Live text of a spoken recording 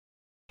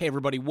Hey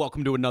everybody,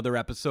 welcome to another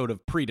episode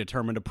of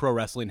Predetermined, a pro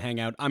wrestling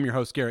hangout. I'm your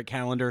host, Derrick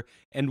Calendar,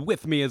 and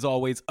with me as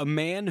always, a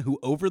man who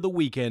over the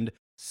weekend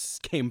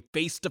came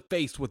face to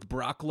face with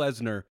Brock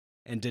Lesnar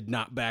and did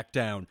not back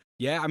down.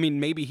 Yeah, I mean,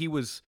 maybe he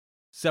was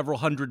several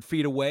hundred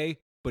feet away,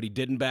 but he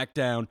didn't back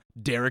down.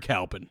 Derrick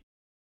Halpin.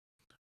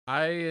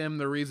 I am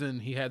the reason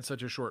he had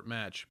such a short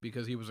match,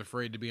 because he was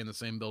afraid to be in the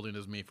same building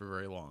as me for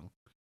very long.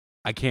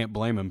 I can't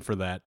blame him for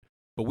that.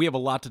 But we have a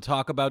lot to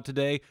talk about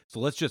today,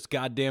 so let's just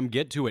goddamn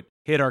get to it.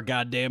 Hit our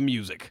goddamn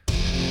music.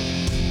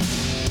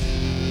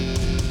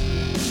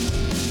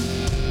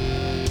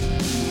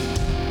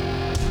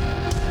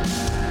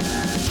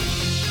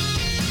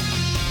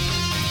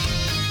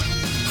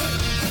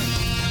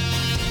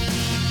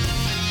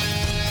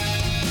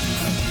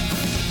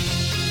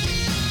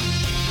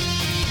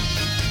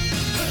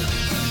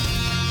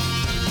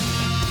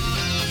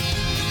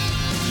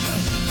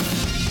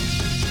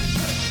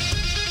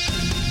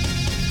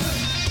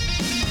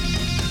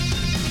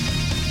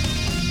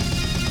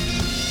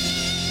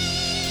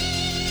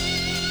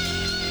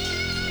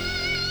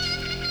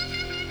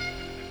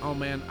 Oh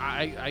man,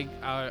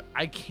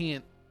 I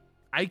can't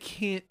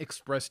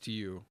express to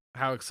you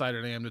how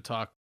excited I am to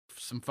talk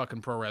some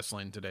fucking pro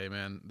wrestling today,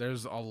 man.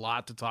 There's a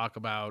lot to talk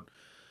about.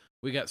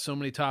 We got so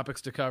many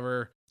topics to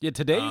cover. Yeah,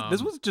 today,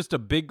 this was just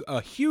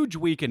a huge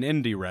week in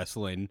indie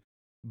wrestling,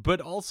 but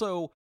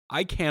also,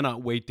 I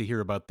cannot wait to hear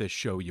about this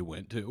show you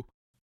went to.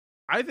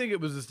 I think it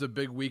was just a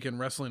big week in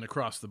wrestling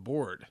across the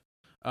board.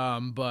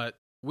 But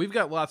we've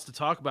got lots to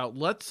talk about.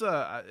 Let's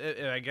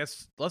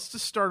just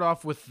start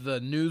off with the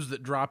news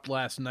that dropped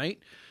last night,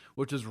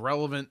 which is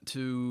relevant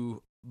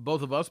to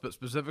both of us, but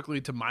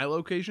specifically to my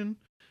location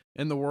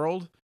in the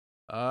world.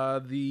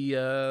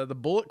 The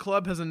Bullet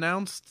Club has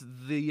announced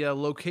the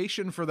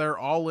location for their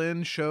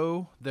all-in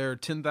show, their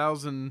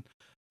 10,000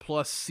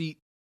 plus seat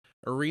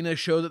arena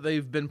show that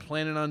they've been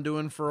planning on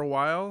doing for a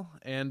while.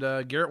 And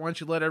Garrett, why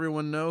don't you let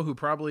everyone know, who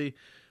probably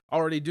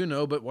already do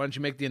know, but why don't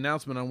you make the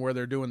announcement on where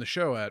they're doing the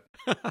show at?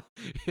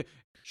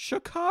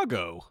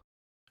 Chicago.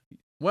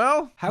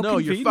 Well, How no,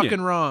 convenient. You're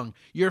fucking wrong.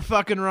 You're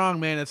fucking wrong,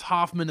 man. It's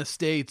Hoffman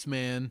Estates,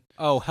 man.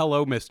 Oh,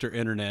 hello, Mr.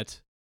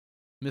 Internet.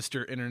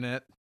 Mr.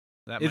 Internet.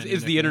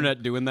 Is the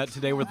internet doing that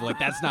today? Where they're like,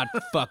 that's not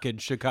fucking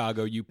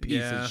Chicago, you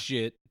piece of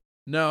shit.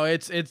 No,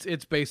 it's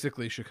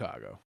basically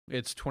Chicago.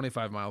 It's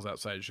 25 miles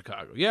outside of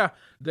Chicago. Yeah.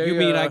 You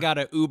mean I got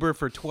an Uber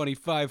for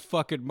 25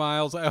 fucking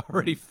miles? I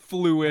already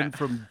flew in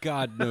from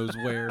God knows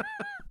where.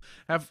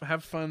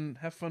 Have fun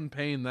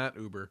paying that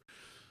Uber.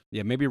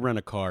 Yeah, maybe rent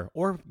a car.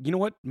 Or, you know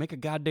what? Make a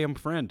goddamn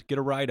friend. Get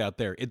a ride out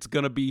there. It's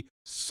going to be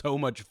so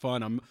much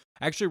fun. I'm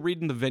actually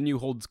reading the venue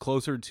holds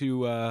closer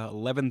to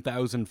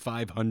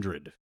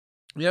 11,500.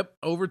 Yep,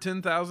 over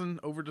 10,000,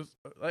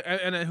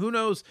 and who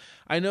knows?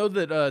 I know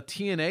that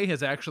TNA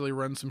has actually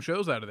run some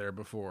shows out of there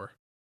before.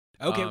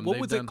 Okay, what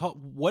was it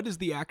called? What is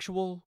the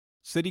actual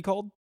city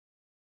called?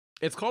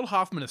 It's called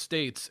Hoffman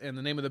Estates, and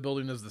the name of the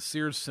building is the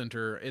Sears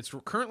Center. It's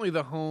currently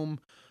the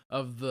home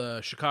of the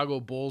Chicago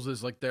Bulls,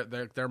 is like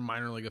their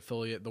minor league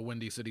affiliate, the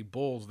Windy City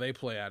Bulls. They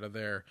play out of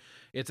there.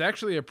 It's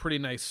actually a pretty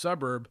nice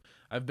suburb.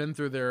 I've been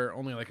through there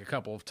only like a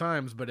couple of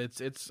times, but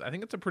it's I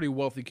think it's a pretty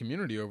wealthy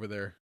community over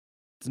there.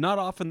 It's not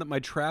often that my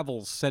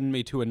travels send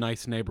me to a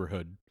nice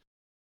neighborhood.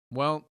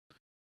 Well,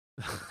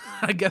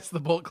 I guess the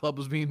Bullet Club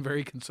was being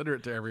very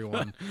considerate to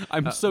everyone.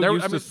 I'm used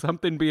to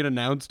something being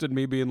announced and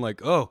me being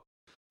like, oh,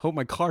 hope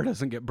my car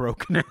doesn't get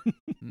broken in.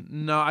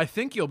 No, I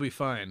think you'll be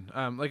fine.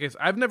 Like I said,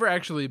 I've never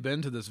actually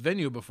been to this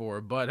venue before,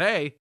 but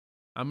hey,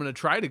 I'm going to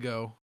try to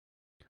go.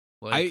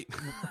 Like,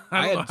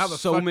 I had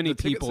so many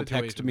people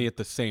text me at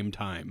the same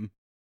time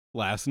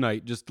last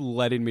night, just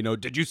letting me know,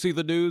 did you see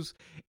the news?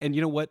 And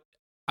you know what?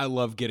 I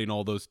love getting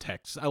all those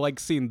texts. I like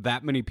seeing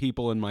that many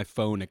people in my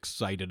phone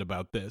excited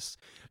about this.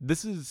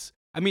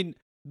 The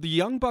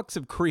Young Bucks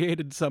have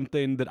created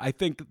something that I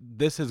think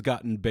this has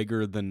gotten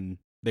bigger than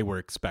they were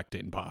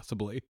expecting,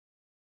 possibly.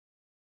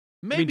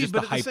 Maybe, just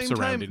but the at the hype same time,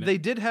 surrounding it.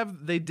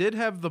 they did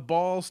have the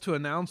balls to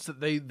announce that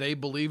they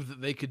believed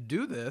that they could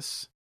do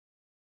this.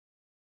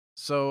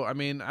 So, I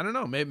mean, I don't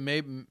know.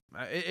 Maybe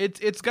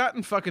it's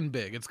gotten fucking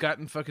big. It's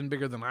gotten fucking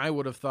bigger than I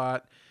would have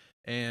thought.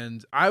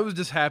 And I was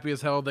just happy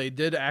as hell. They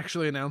did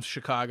actually announce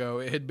Chicago.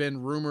 It had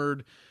been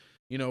rumored,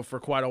 for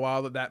quite a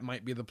while that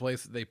might be the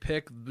place that they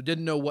pick. We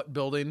didn't know what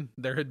building.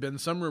 There had been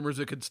some rumors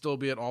it could still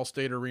be at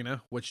Allstate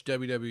Arena, which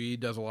WWE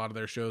does a lot of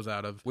their shows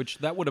out of. Which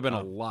that would have been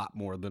a lot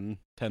more than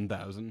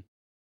 10,000.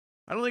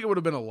 I don't think it would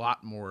have been a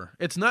lot more.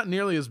 It's not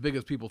nearly as big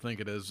as people think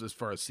it is as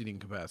far as seating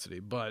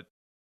capacity, but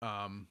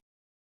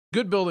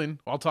good building.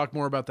 I'll talk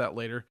more about that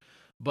later.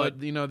 But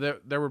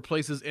there were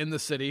places in the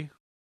city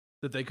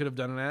that they could have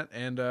done it at,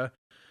 and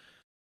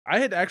I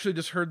had actually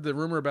just heard the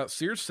rumor about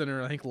Sears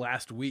Center, I think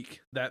last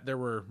week, that there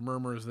were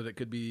murmurs that it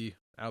could be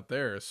out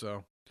there.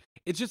 So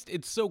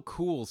it's so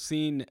cool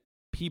seeing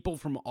people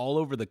from all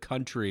over the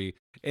country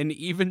and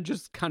even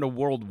just kind of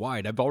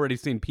worldwide. I've already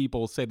seen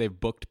people say they've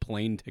booked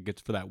plane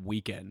tickets for that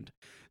weekend.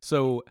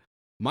 So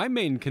my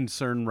main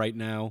concern right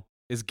now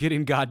is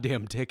getting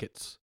goddamn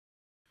tickets.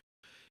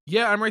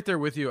 Yeah, I'm right there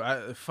with you.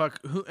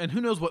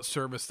 Who knows what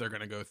service they're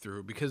going to go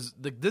through, because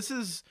this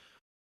is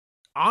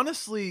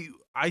honestly,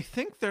 I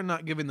think they're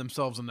not giving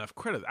themselves enough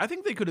credit. I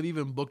think they could have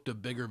even booked a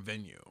bigger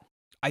venue.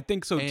 I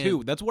think so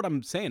too. That's what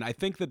I'm saying. I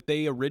think that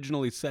they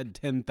originally said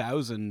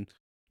 10,000,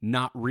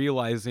 not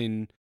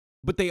realizing,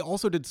 but they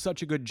also did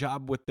such a good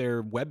job with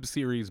their web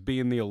series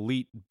being the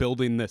Elite,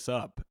 building this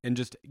up and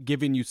just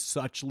giving you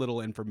such little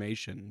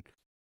information.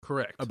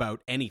 Correct.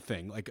 About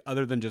anything, like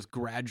other than just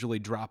gradually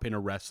dropping a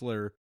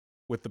wrestler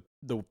with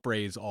the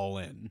phrase "all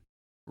in."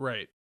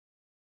 Right.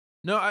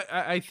 No,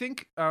 I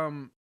think I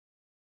don't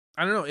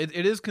know.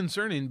 It is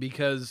concerning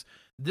because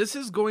this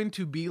is going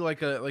to be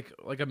like a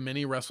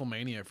mini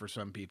WrestleMania for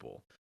some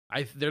people.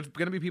 There's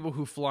going to be people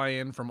who fly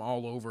in from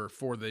all over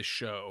for this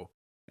show,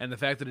 and the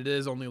fact that it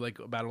is only like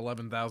about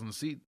 11,000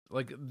 seats,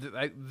 like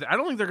I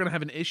don't think they're going to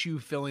have an issue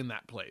filling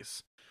that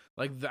place.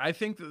 Like I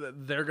think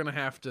that they're going to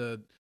have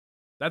to.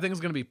 That thing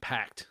is going to be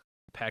packed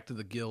to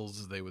the gills,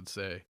 as they would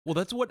say. Well,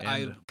 that's what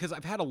because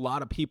I've had a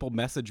lot of people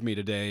message me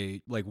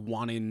today, like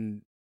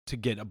wanting to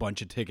get a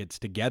bunch of tickets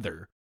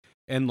together,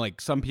 and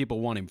like some people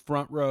wanting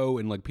front row,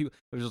 and like people,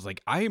 it was just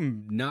like, I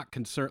am not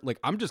concerned. Like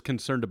I'm just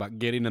concerned about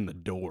getting in the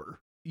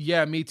door.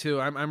 Yeah, me too.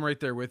 I'm right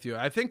there with you.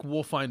 I think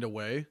we'll find a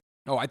way.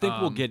 Oh, I think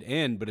we'll get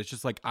in, but it's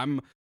just like I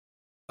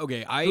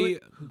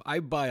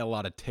buy a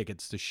lot of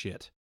tickets to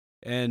shit,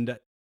 and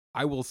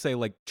I will say,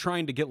 like,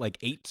 trying to get like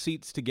 8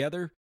 seats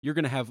together, you're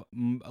going to have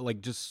like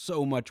just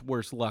so much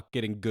worse luck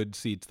getting good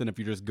seats than if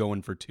you're just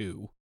going for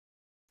 2.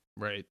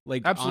 Right.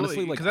 Like, absolutely,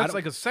 honestly, like, because that's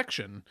like a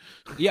section.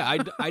 Yeah,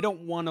 I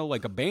don't want to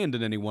like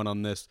abandon anyone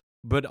on this,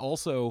 but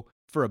also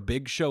for a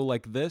big show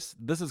like this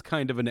is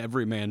kind of an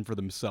every man for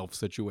themselves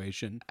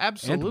situation.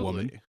 Absolutely. And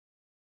woman.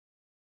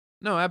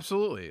 No,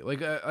 absolutely.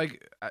 Like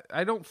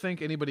I don't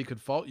think anybody could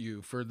fault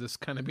you for this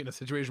kind of being a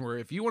situation where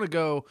if you want to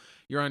go,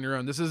 you're on your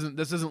own. This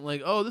isn't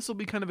like, oh, this will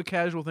be kind of a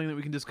casual thing that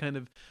we can just kind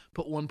of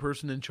put one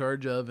person in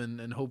charge of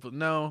and hope.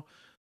 No,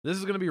 this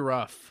is going to be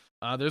rough.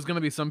 There's going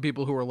to be some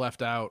people who are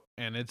left out,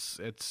 and it's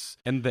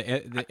and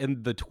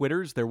the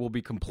Twitters, there will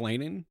be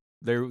complaining.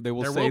 They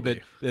will say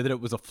that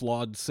it was a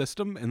flawed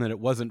system and that it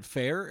wasn't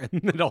fair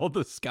and that all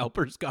the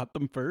scalpers got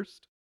them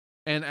first.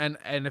 And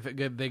if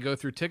they go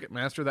through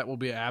Ticketmaster, that will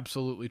be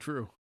absolutely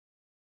true.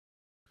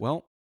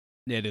 Well,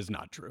 it is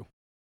not true.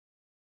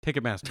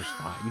 Ticketmaster's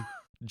fine.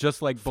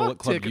 Just like Bullet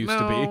Club used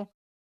to be.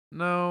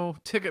 No,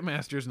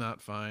 Ticketmaster's not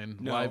fine.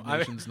 No, Live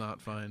Nation's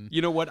not fine.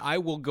 You know what? I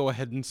will go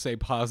ahead and say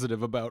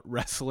positive about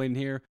wrestling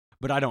here,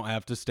 but I don't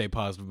have to stay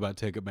positive about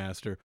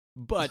Ticketmaster.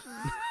 But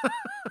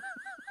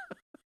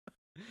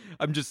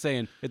I'm just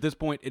saying, at this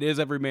point, it is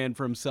every man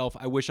for himself.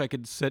 I wish I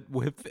could sit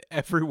with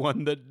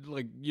everyone that,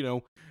 like, you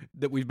know,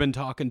 that we've been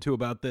talking to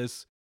about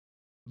this.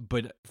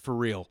 But for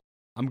real,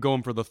 I'm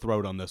going for the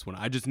throat on this one.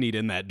 I just need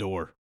in that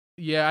door.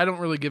 Yeah, I don't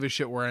really give a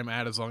shit where I'm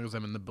at as long as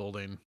I'm in the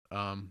building.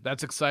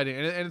 That's exciting,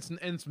 and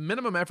it's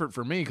minimum effort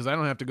for me because I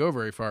don't have to go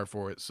very far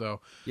for it.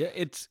 So yeah,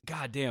 it's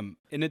goddamn,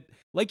 and it,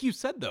 like you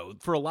said though,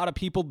 for a lot of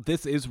people,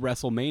 this is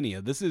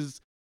WrestleMania. This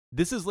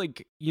is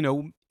like, you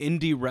know,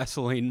 indie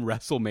wrestling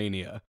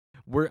WrestleMania.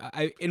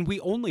 And we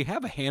only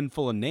have a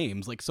handful of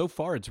names. Like so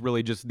far, it's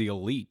really just the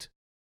Elite,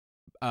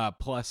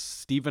 plus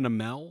Stephen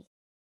Amell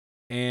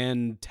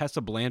and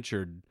Tessa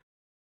Blanchard.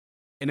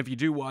 And if you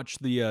do watch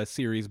the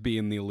series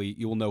being the Elite,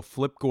 you will know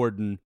Flip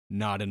Gordon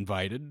not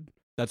invited.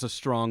 That's a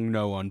strong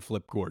no on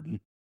Flip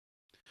Gordon.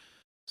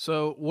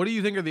 So what do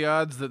you think are the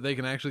odds that they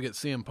can actually get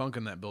CM Punk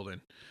in that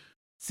building?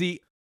 See,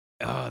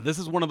 this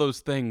is one of those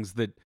things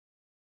that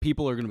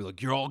people are going to be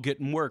like, you're all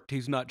getting worked.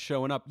 He's not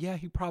showing up. Yeah,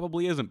 he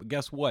probably isn't. But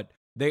guess what?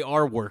 They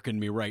are working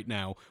me right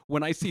now.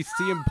 When I see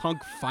CM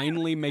Punk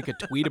finally make a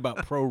tweet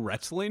about pro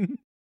wrestling,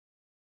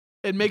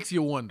 it makes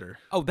you wonder.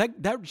 Oh,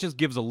 that just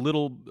gives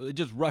it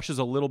just rushes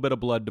a little bit of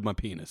blood to my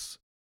penis.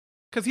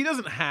 Because he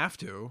doesn't have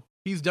to.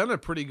 He's done a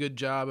pretty good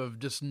job of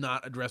just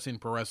not addressing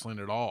pro wrestling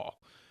at all.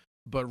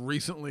 But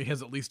recently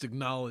has at least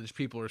acknowledged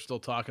people are still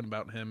talking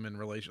about him in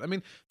relation. I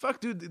mean, fuck,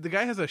 dude, the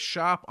guy has a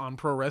shop on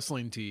pro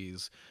wrestling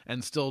tees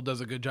and still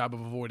does a good job of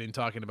avoiding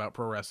talking about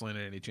pro wrestling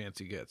at any chance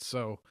he gets.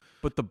 So,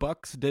 but the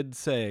Bucks did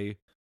say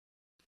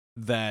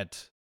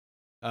that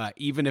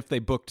even if they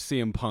booked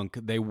CM Punk,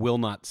 they will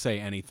not say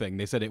anything.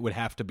 They said it would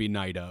have to be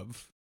night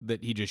of,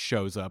 that he just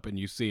shows up and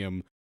you see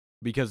him,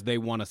 because they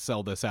want to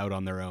sell this out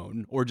on their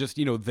own, or just,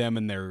 you know, them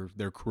and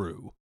their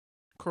crew.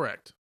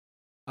 Correct.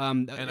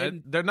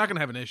 And they're not going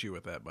to have an issue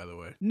with that, by the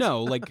way.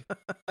 No, like,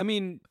 I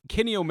mean,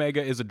 Kenny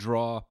Omega is a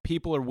draw.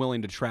 People are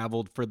willing to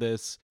travel for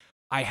this.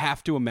 I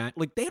have to imagine,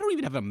 like, they don't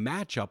even have a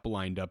matchup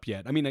lined up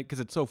yet. I mean, because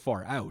it's so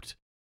far out.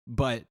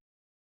 But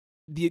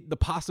the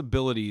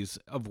possibilities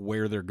of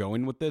where they're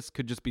going with this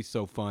could just be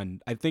so fun.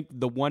 I think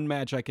the one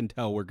match I can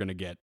tell we're going to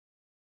get,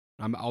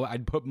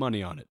 I'd put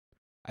money on it.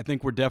 I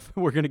think we're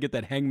going to get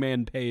that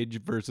Hangman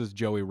Page versus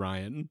Joey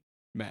Ryan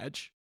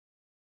match.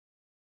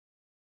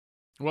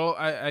 Well,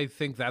 I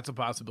think that's a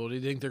possibility.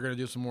 Do you think they're going to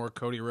do some more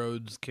Cody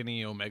Rhodes,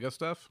 Kenny Omega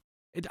stuff?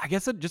 I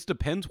guess it just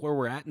depends where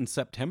we're at in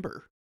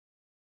September.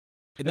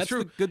 And that's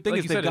true. The good thing,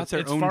 like is they've got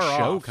their own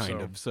show,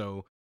 kind of.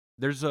 So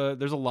there's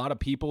a lot of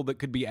people that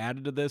could be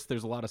added to this.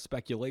 There's a lot of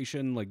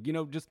speculation. Like,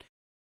 just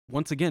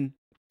once again,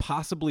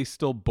 possibly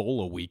still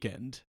Bola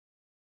weekend.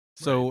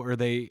 So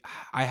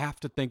I have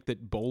to think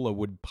that Bola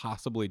would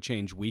possibly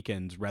change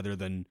weekends rather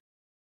than,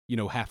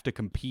 have to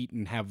compete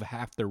and have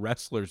half their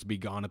wrestlers be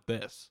gone at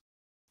this.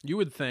 You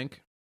would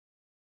think.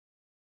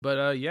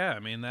 But yeah, I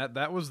mean,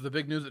 that was the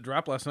big news that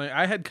dropped last night.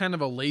 I had kind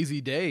of a lazy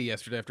day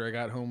yesterday after I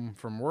got home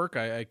from work.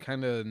 I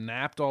kind of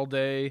napped all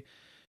day,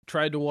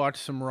 tried to watch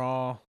some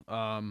Raw,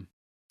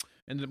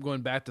 ended up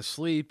going back to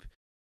sleep,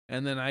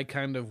 and then I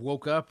kind of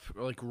woke up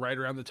like right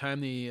around the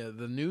time the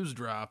news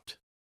dropped,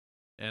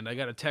 and I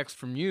got a text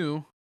from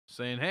you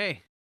saying,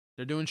 "Hey,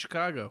 they're doing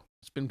Chicago.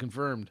 It's been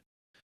confirmed."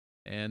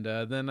 And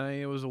then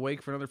I was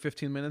awake for another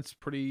 15 minutes,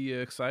 pretty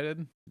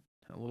excited,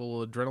 a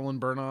little adrenaline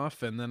burn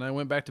off, and then I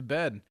went back to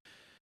bed.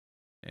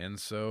 And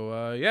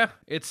so, yeah,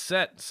 it's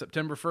set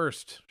September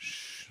 1st.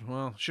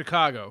 Well,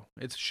 Chicago.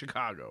 It's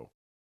Chicago.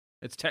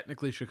 It's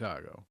technically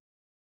Chicago.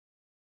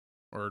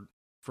 Or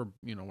for,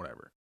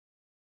 whatever.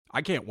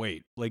 I can't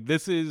wait. Like,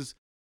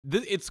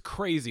 it's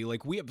crazy.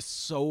 Like, we have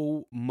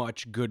so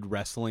much good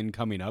wrestling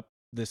coming up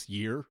this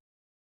year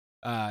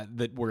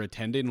that we're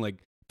attending.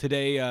 Like,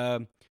 today,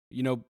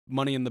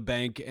 Money in the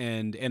Bank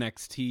and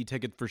NXT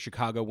ticket for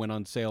Chicago went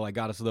on sale. I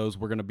got us those.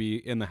 We're going to be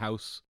in the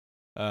house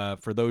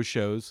for those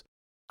shows.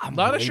 A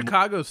lot of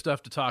Chicago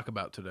stuff to talk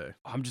about today.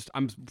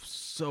 I'm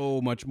so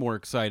much more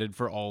excited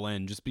for All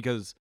In just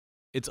because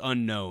it's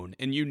unknown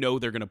and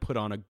they're going to put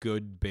on a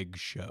good big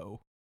show.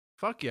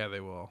 Fuck yeah,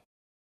 they will.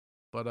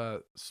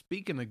 But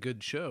speaking of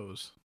good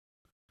shows,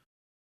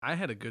 I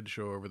had a good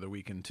show over the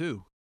weekend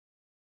too.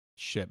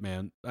 Shit,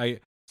 man.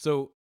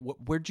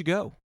 Where'd you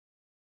go?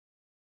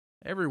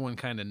 Everyone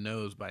kind of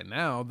knows by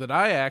now that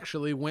I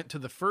actually went to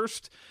the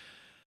first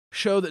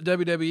show that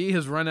WWE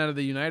has run out of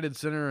the United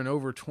Center in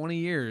over 20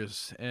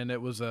 years, and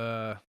it was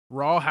a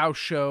Raw house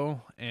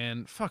show,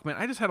 and fuck, man,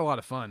 I just had a lot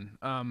of fun.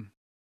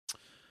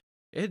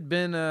 It had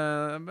been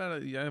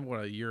about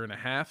a year and a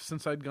half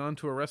since I'd gone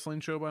to a wrestling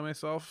show by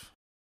myself.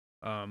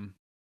 God,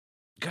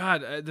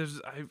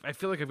 I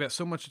feel like I've got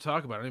so much to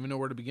talk about. I don't even know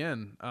where to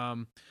begin.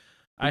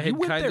 You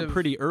went there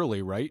pretty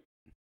early, right?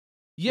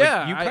 Yeah,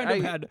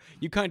 like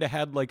you kind of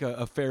had like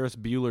a Ferris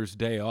Bueller's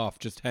Day Off,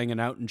 just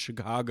hanging out in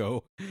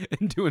Chicago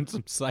and doing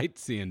some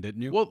sightseeing,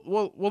 didn't you?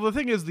 Well. The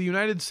thing is, the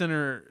United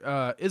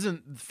Center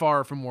isn't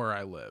far from where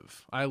I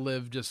live. I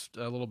live just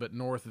a little bit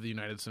north of the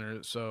United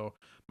Center, so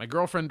my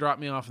girlfriend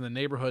dropped me off in the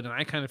neighborhood, and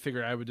I kind of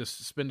figured I would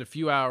just spend a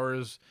few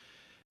hours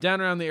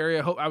down around the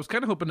area. I was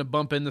kind of hoping to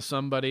bump into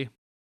somebody,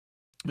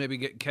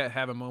 maybe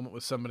have a moment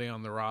with somebody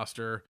on the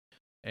roster.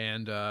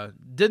 And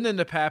didn't end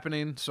up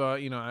happening. So,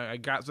 I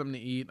got something to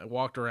eat. I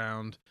walked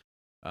around,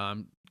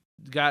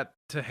 got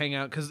to hang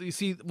out. Because, you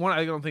see,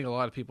 I don't think a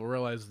lot of people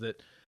realize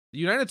that the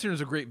United Center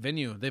is a great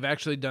venue. They've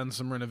actually done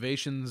some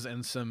renovations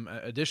and some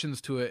additions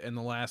to it in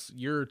the last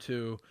year or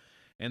two.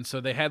 And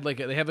so they have like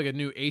a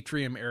new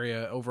atrium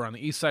area over on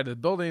the east side of the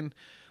building.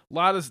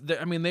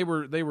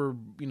 They were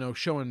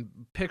showing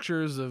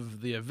pictures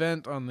of the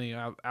event on the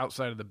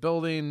outside of the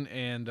building,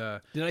 and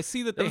did I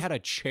see that they had a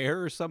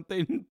chair or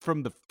something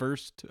from the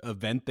first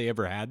event they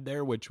ever had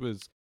there, which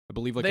was, I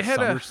believe, like a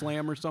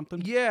SummerSlam or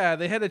something? Yeah,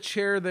 they had a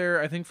chair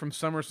there, I think, from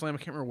SummerSlam. I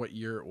can't remember what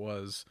year it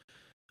was,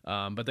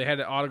 but they had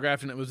it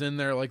autographed, and it was in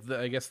there. Like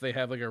I guess they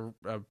have like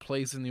a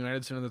place in the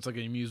United Center that's like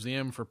a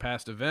museum for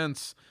past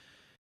events,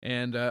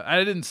 and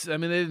they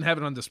didn't have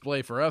it on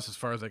display for us as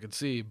far as I could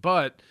see,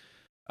 but.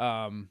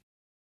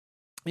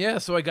 Yeah,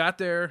 so I got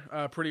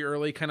there pretty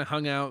early, kind of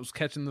hung out, was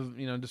catching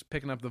the, just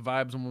picking up the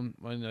vibes and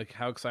like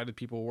how excited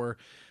people were.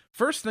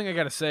 First thing I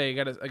got to say,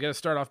 I got to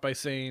start off by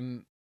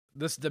saying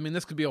this. I mean,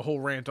 this could be a whole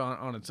rant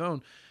on its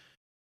own.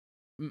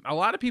 A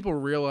lot of people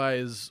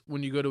realize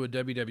when you go to a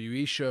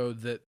WWE show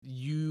that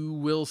you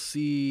will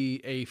see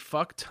a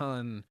fuck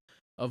ton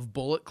of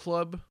Bullet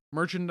Club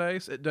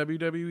merchandise at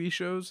WWE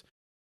shows.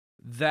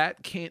 I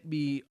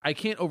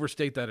can't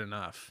overstate that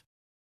enough.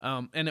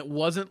 And it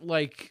wasn't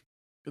like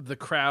the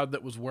crowd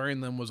that was wearing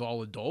them was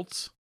all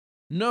adults.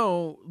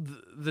 No,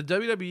 the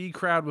WWE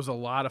crowd was a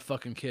lot of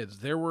fucking kids.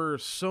 There were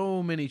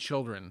so many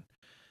children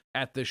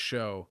at this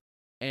show,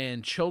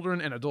 and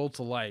children and adults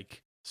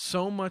alike.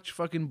 So much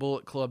fucking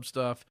Bullet Club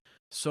stuff,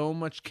 so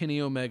much Kenny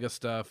Omega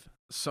stuff,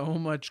 so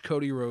much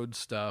Cody Rhodes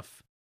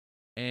stuff.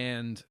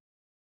 And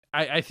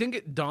I think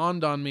it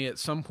dawned on me at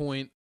some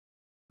point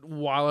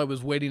while I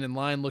was waiting in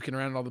line looking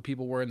around at all the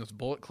people wearing this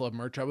Bullet Club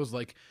merch. I was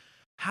like,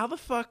 how the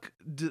fuck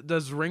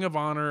does Ring of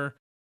Honor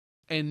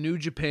and New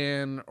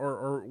Japan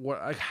or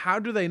what? Like, how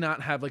do they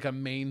not have like a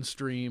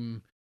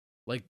mainstream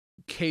like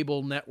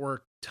cable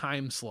network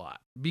time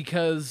slot?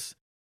 Because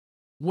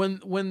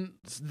when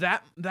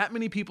that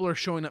many people are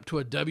showing up to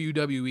a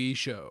WWE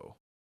show,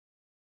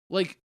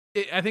 like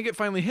I think it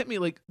finally hit me.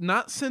 Like,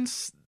 not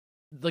since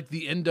like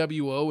the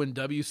NWO and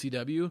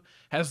WCW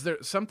has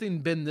there something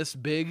been this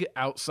big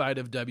outside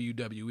of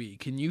WWE.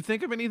 Can you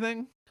think of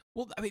anything?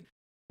 Well, I mean.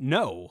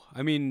 No.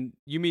 I mean,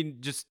 you mean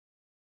just...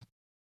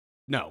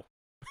 No.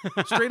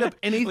 Straight up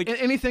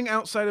anything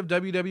outside of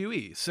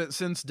WWE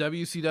since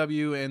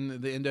WCW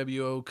and the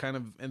NWO kind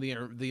of and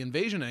the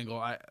invasion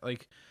angle.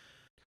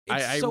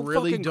 It's so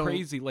really fucking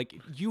crazy. Like,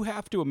 you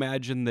have to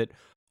imagine that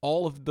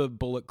all of the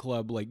Bullet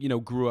Club, like,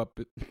 grew up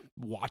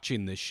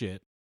watching this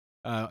shit.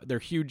 They're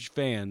huge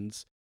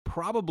fans.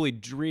 Probably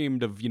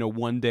dreamed of,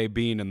 one day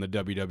being in the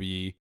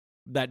WWE.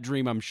 That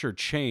dream, I'm sure,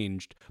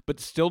 changed. But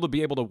still to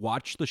be able to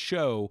watch the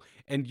show,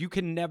 and you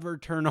can never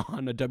turn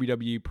on a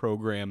WWE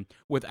program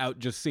without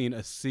just seeing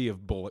a sea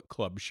of Bullet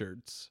Club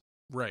shirts.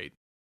 Right.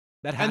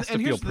 That has to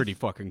feel pretty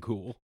fucking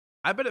cool.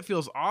 I bet it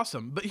feels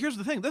awesome. But here's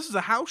the thing. This is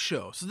a house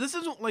show. So this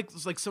isn't like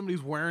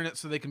somebody's wearing it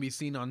so they can be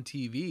seen on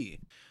TV.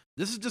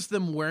 This is just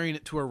them wearing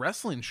it to a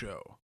wrestling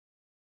show.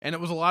 And it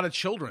was a lot of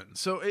children.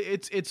 So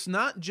it's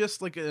not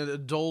just like an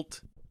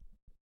adult.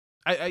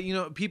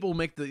 People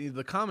make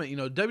the comment,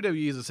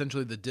 WWE is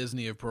essentially the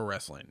Disney of pro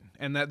wrestling.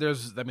 And that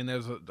there's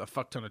a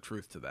fuck ton of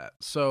truth to that.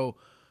 So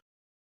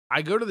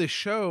I go to this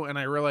show and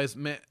I realize,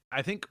 man,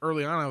 I think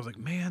early on I was like,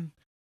 man,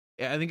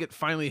 I think it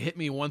finally hit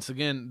me once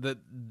again that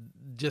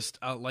just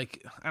I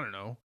don't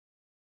know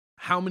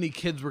how many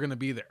kids were going to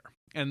be there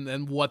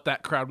and what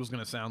that crowd was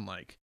going to sound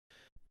like.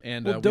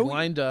 And we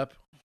lined up.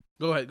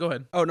 Go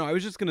ahead. Oh, no, I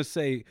was just going to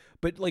say,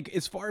 but like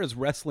as far as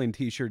wrestling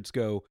t-shirts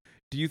go,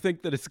 do you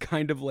think that it's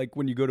kind of like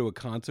when you go to a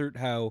concert,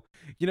 how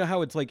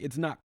it's like it's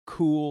not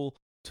cool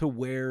to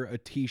wear a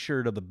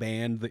t-shirt of the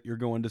band that you're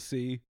going to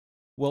see?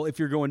 Well, if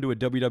you're going to a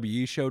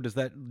WWE show, do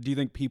you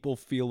think people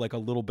feel like a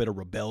little bit of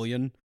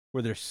rebellion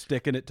where they're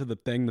sticking it to the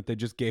thing that they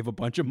just gave a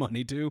bunch of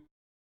money to?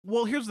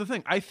 Well, here's the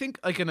thing. I think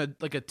like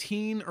a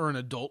teen or an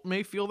adult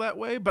may feel that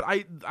way, but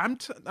I'm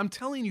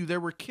telling you, there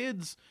were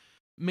kids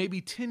maybe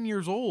 10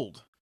 years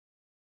old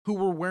who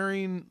were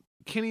wearing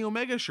Kenny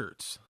Omega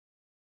shirts.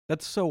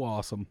 That's so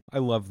awesome. I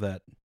love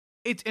that.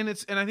 And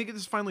I think it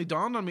just finally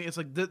dawned on me. It's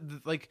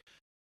like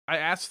I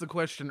asked the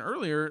question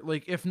earlier,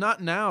 like if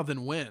not now,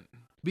 then when?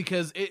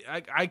 Because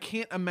I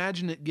can't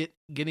imagine it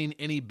getting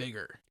any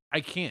bigger.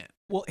 I can't.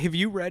 Well, have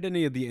you read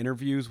any of the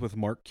interviews with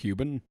Mark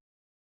Cuban?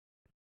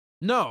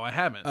 No, I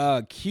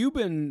haven't.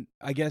 Cuban,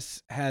 I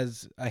guess,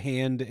 has a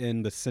hand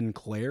in the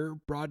Sinclair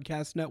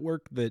broadcast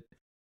network that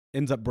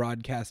ends up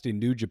broadcasting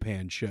New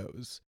Japan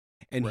shows.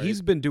 And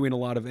he's been doing a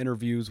lot of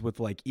interviews with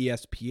like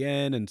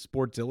ESPN and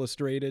Sports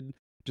Illustrated,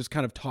 just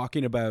kind of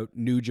talking about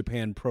New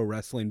Japan Pro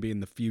Wrestling being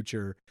the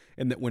future,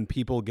 and that when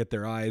people get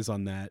their eyes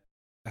on that,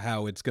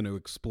 how it's going to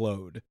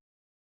explode.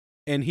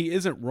 And he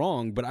isn't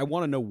wrong, but I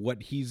want to know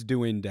what he's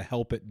doing to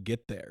help it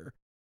get there.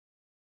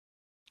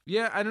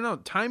 Yeah, I don't know.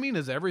 Timing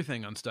is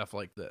everything on stuff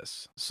like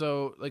this.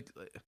 So, like,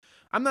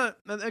 I'm not.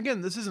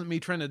 Again, this isn't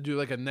me trying to do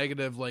like a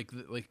negative like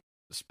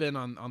spin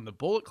on the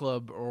Bullet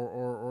Club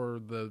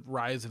or the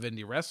rise of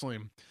indie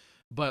wrestling,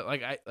 but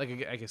like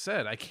I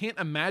said, I can't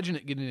imagine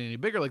it getting any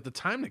bigger. Like the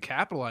time to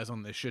capitalize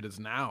on this shit is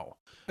now.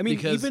 I mean,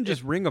 even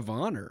just Ring of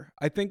Honor,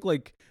 I think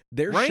like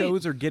their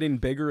shows are getting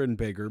bigger and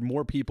bigger.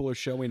 More people are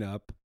showing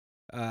up.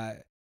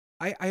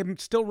 I'm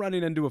still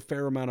running into a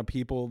fair amount of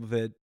people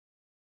that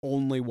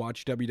only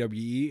watch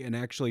WWE and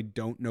actually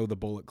don't know the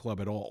Bullet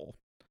Club at all.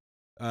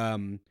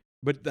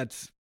 But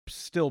that's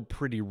still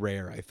pretty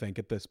rare, I think,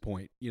 at this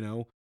point.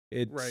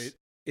 It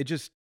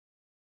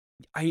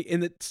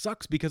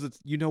sucks because it's,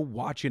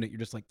 watching it, you're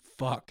just like,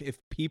 fuck, if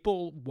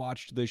people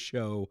watched this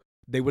show,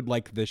 they would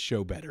like this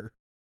show better.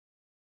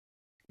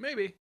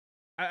 Maybe.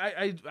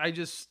 I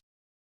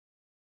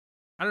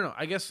don't know.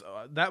 I guess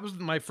that was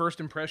my first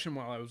impression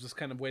while I was just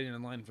kind of waiting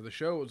in line for the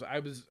show. I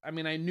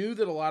knew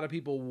that a lot of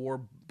people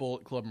wore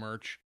Bullet Club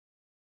merch.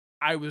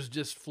 I was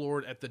just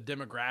floored at the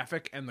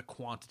demographic and the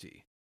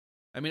quantity.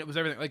 I mean, it was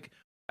everything. Like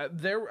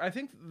I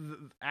think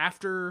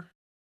after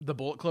the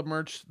Bullet Club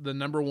merch, the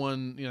number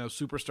one,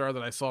 superstar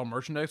that I saw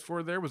merchandise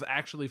for there was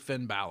actually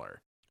Finn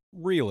Balor.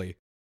 Really?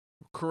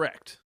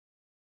 Correct.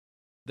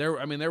 There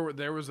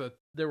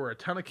were a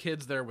ton of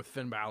kids there with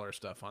Finn Balor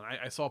stuff on.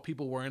 I saw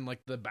people wearing like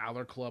the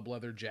Balor Club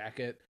leather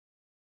jacket.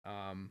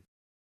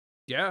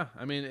 Yeah,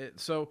 I mean,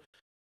 so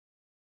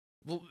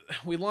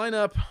we line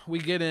up, we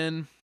get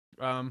in.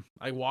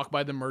 I walk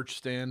by the merch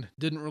stand.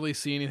 Didn't really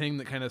see anything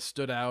that kind of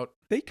stood out.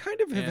 They kind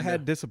of have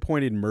had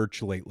disappointing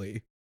merch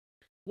lately.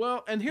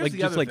 Well, and here's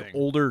the other thing. Like just like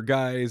older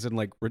guys and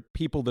like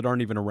people that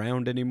aren't even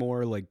around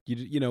anymore. Like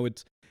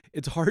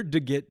it's hard to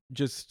get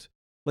just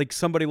like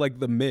somebody like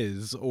The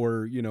Miz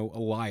or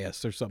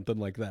Elias or something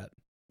like that.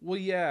 Well,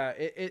 yeah,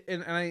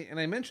 and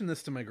I mentioned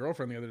this to my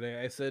girlfriend the other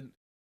day. I said,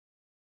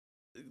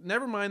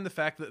 never mind the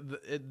fact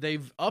that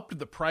they've upped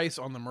the price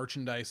on the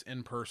merchandise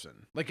in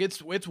person. Like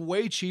it's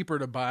way cheaper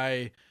to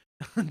buy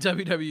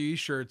WWE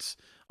shirts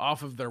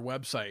off of their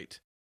website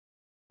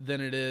than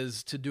it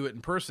is to do it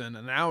in person.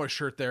 And now a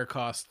shirt there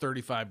costs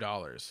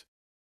 $35.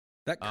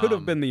 That could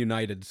have been the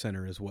United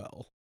Center as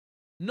well.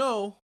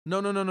 No.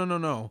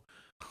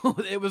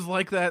 It was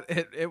like that.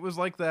 It was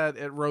like that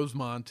at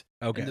Rosemont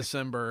in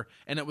December,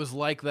 and it was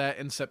like that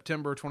in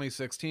September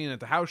 2016 at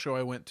the house show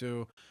I went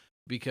to,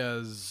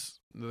 because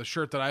the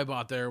shirt that I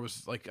bought there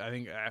was like, I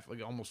think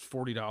like almost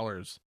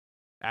 $40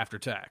 after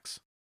tax.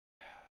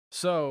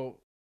 So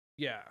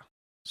yeah,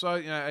 So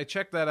I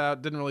checked that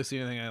out. Didn't really see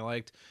anything I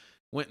liked.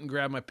 Went and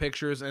grabbed my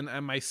pictures, and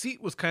my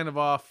seat was kind of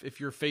off. If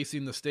you're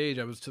facing the stage,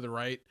 I was to the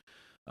right.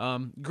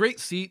 Great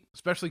seat,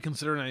 especially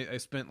considering I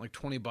spent like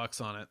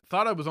 $20 on it.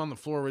 Thought I was on the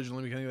floor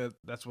originally because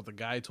that's what the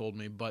guy told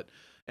me, but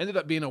ended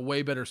up being a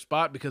way better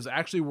spot because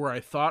actually where I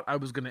thought I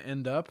was going to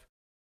end up,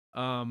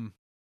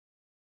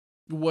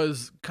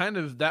 was kind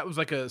of, that was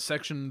like a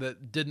section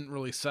that didn't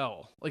really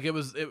sell. Like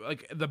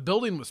like the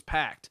building was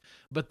packed,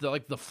 but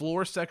the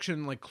floor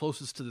section like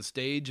closest to the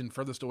stage and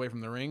furthest away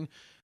from the ring,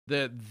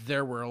 that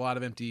there were a lot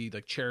of empty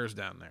like chairs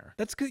down there.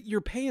 That's good.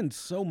 You're paying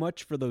so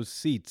much for those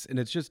seats, and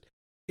it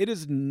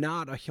is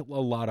not a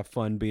lot of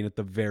fun being at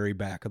the very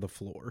back of the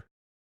floor.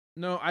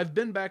 No, I've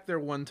been back there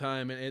one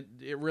time, and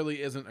it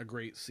really isn't a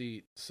great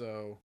seat.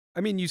 So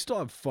I mean, you still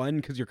have fun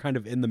because you're kind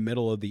of in the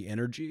middle of the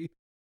energy.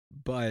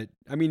 But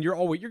I mean, you're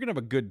gonna have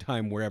a good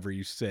time wherever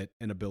you sit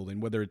in a building,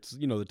 whether it's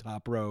the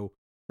top row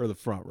or the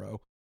front row.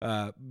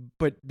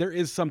 But there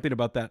is something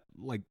about that.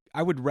 Like,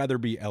 I would rather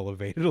be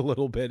elevated a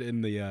little bit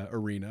in the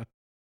arena.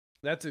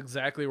 That's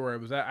exactly where I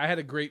was at. I had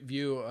a great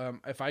view.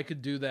 If I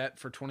could do that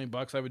for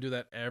 $20, I would do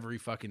that every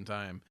fucking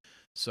time.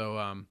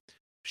 So,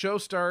 show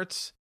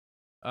starts.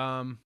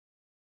 And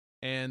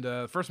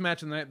first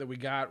match of the night that we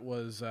got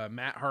was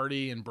Matt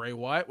Hardy and Bray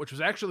Wyatt, which was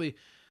actually,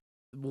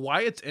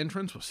 Wyatt's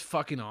entrance was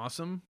fucking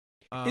awesome.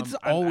 It's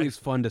always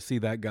fun to see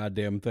that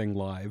goddamn thing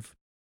live.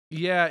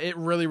 Yeah, it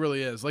really,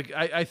 really is. Like,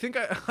 I think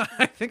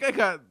I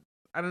got,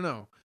 I don't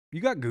know.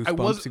 You got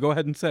goosebumps. Go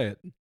ahead and say it.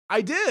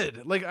 I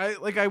did.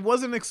 I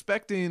wasn't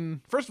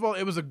expecting. First of all,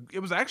 it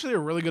was actually a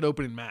really good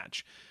opening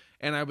match,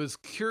 and I was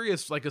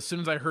curious. Like, as soon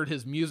as I heard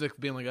his music,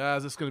 being like,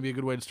 is this going to be a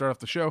good way to start off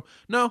the show?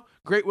 No,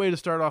 great way to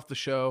start off the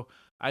show.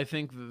 I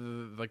think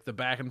the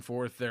back and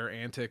forth, their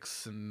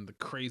antics and the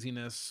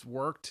craziness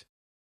worked.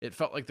 It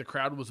felt like the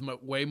crowd was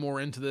way more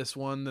into this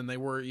one than they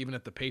were even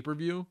at the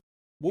pay-per-view.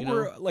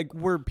 Were a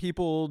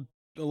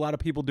lot of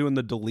people doing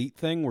the delete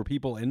thing? Were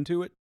people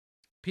into it?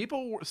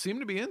 People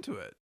seemed to be into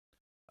it.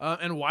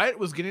 And Wyatt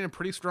was getting a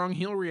pretty strong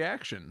heel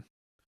reaction.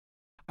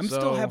 I'm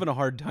still having a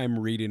hard time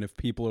reading if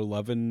people are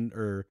loving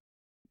or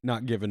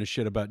not giving a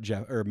shit about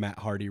Jeff or Matt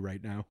Hardy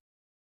right now.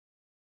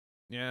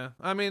 Yeah,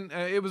 I mean,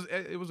 it was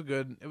a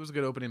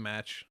good opening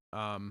match.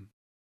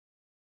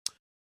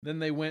 Then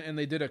they went and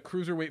they did a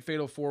cruiserweight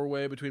fatal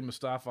 4-way between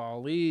Mustafa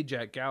Ali,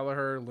 Jack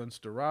Gallagher,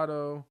 Lince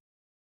Dorado,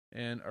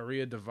 and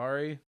Ariya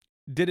Daivari.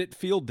 Did it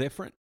feel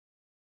different?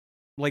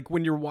 Like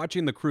when you're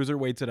watching the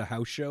cruiserweights at a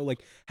house show,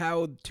 like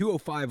how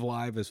 205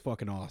 Live is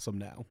fucking awesome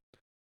now.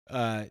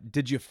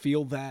 Did you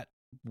feel that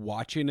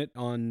watching it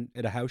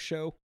at a house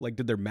show? Like,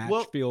 did their match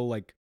feel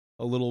like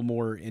a little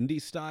more indie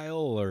style,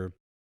 or?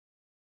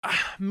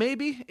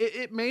 Maybe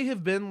it may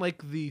have been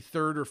like the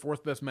third or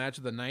fourth best match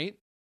of the night.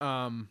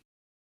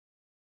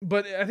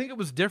 But I think it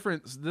was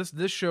different.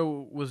 This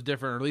show was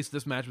different, or at least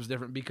this match was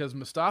different, because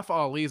Mustafa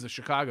Ali is a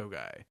Chicago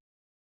guy.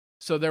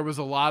 So there was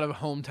a lot of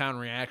hometown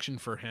reaction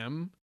for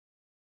him,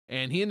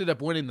 and he ended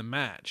up winning the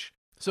match.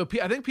 So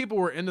I think people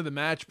were into the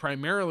match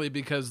primarily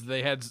because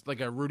they had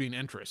like a rooting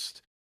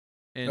interest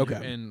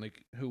in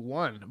like who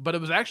won. But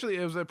it was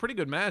a pretty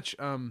good match.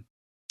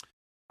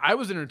 I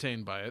was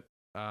entertained by it,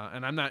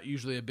 and I'm not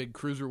usually a big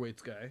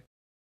cruiserweights guy.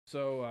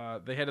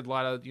 So they had a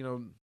lot of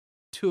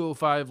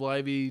 205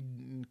 livey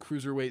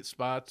cruiserweight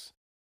spots,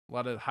 a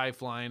lot of high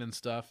flying and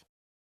stuff.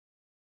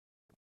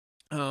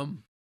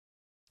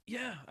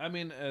 Yeah, I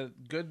mean,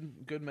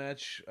 good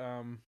match.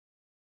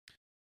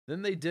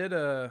 Then they did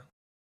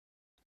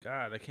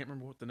God, I can't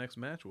remember what the next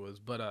match was,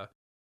 but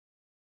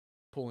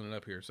pulling it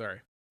up here,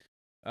 sorry.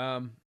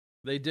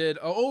 They did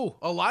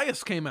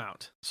Elias came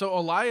out. So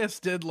Elias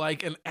did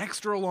like an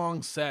extra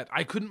long set.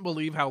 I couldn't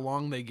believe how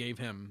long they gave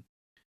him.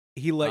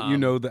 He let you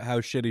know that how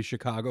shitty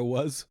Chicago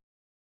was.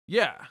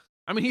 Yeah.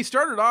 I mean, he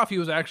started off, he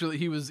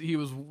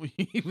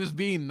was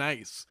being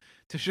nice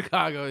to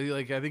Chicago.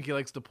 I think he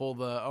likes to pull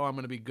the, I'm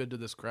going to be good to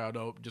this crowd.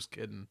 Oh, just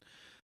kidding.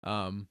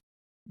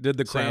 Did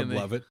the crowd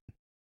love it?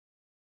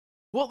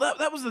 Well,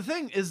 that was the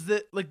thing, is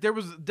that like there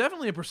was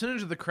definitely a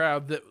percentage of the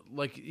crowd that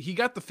like he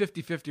got the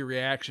 50-50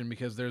 reaction,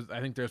 because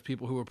I think there's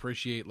people who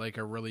appreciate like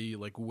a really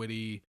like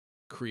witty,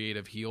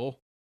 creative heel,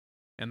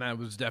 and that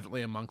was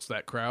definitely amongst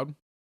that crowd.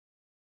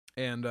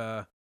 And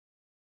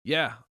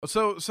yeah,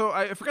 so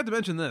I forgot to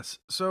mention this.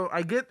 So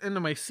I get into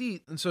my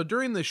seat, and so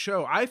during this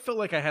show, I felt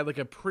like I had like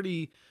a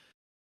pretty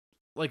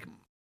like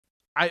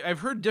I've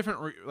heard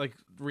different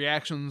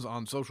reactions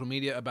on social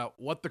media about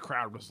what the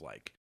crowd was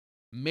like.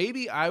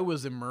 Maybe I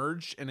was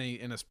immersed in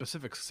a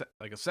specific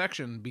a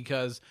section,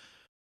 because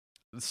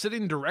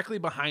sitting directly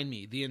behind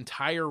me, the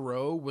entire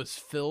row was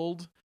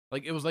filled.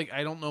 Like, it was like,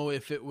 I don't know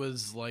if it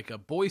was like a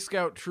Boy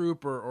Scout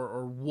troop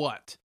or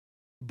what,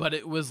 but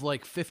it was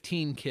like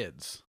 15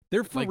 kids.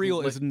 There for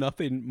real is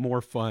nothing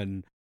more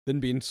fun than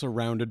being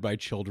surrounded by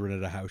children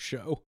at a house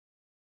show.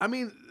 I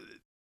mean,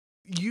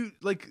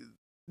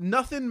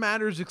 nothing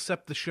matters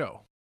except the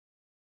show.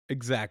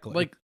 Exactly.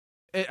 Like,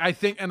 I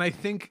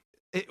think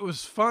it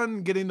was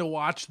fun getting to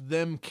watch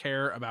them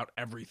care about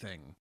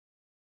everything.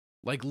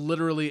 Like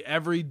literally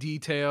every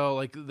detail,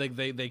 like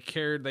they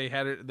cared, they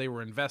had it, they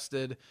were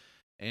invested,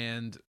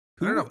 and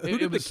I don't know. Who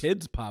did the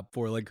kids pop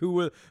for? Like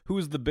who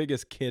was the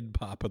biggest kid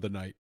pop of the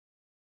night?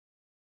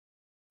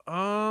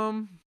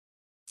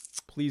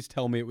 Please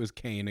tell me it was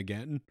Kane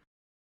again.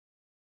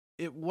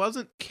 It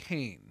wasn't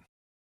Kane.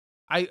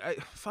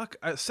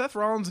 Seth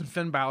Rollins and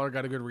Finn Balor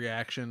got a good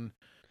reaction.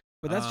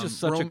 But that's just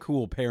such a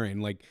cool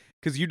pairing, like,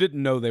 because you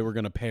didn't know they were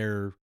going to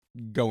pair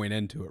going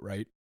into it,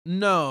 right?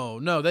 No,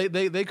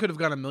 they could have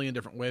gone a million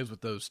different ways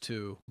with those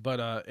two, but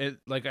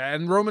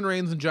and Roman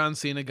Reigns and John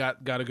Cena got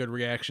a good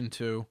reaction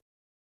too.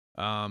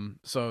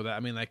 So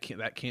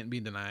that can't be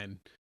denied,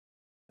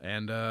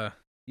 and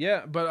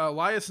yeah, but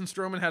Elias and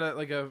Strowman had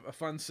a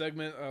fun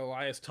segment.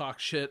 Elias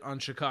talked shit on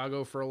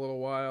Chicago for a little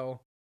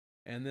while,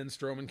 and then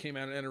Strowman came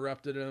out and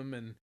interrupted him.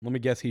 And let me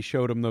guess, he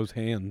showed him those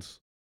hands.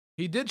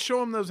 He did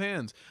show him those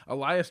hands.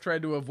 Elias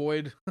tried to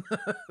avoid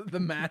the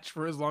match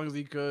for as long as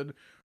he could,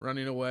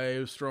 running away.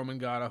 Strowman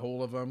got a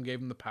hold of him,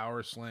 gave him the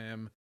power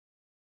slam.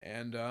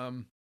 And,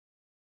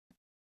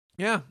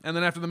 yeah. And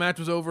then after the match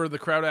was over, the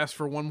crowd asked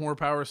for one more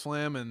power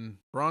slam, and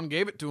Braun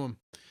gave it to him.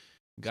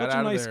 Got Such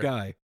out a nice of there.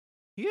 guy.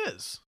 He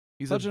is.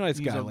 He's such a nice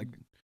guy. Like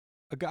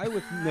a guy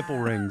with nipple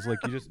rings, like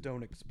you just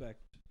don't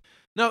expect.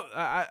 No,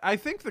 I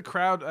think the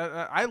crowd,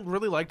 I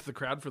really liked the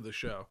crowd for the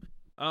show.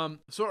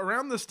 So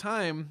around this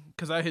time,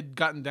 because I had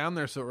gotten down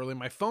there so early,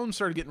 my phone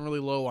started getting really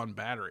low on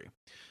battery.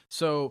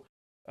 So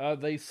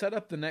they set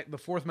up the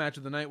fourth match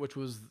of the night, which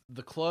was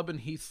the Club and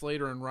Heath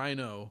Slater and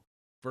Rhino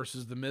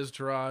versus the Miz,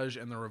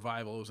 Taraj, and the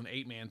Revival. It was an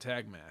 8-man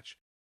tag match.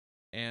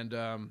 And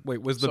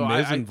wait, was the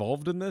Miz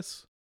involved in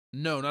this?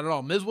 No, not at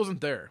all. Miz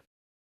wasn't there.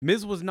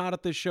 Miz was not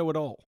at this show at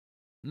all.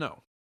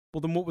 No.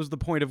 Well, then what was the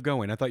point of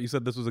going? I thought you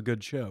said this was a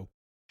good show.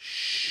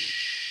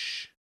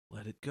 Shh.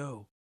 Let it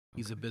go.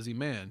 He's a busy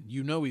man.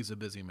 You know he's a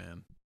busy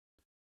man.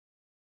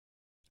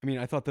 I mean,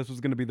 I thought this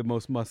was going to be the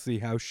most must-see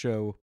house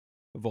show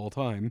of all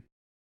time.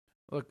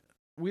 Look,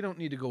 we don't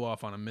need to go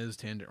off on a Miz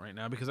tangent right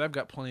now because I've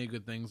got plenty of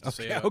good things to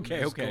say.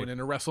 Okay. Going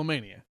into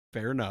WrestleMania.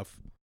 Fair enough.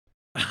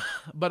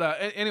 But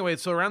anyway,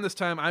 so around this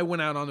time, I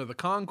went out onto the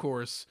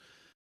concourse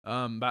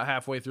about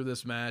halfway through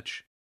this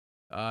match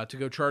to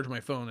go charge my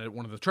phone at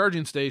one of the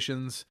charging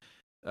stations.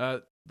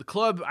 The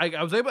Club,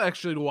 I was able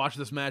actually to watch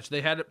this match.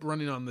 They had it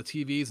running on the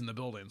TVs in the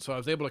building, so I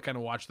was able to kind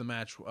of watch the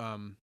match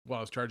while I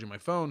was charging my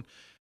phone.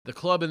 The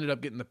Club ended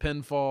up getting the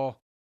pinfall,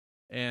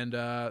 and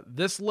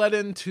this led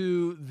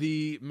into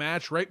the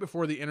match right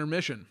before the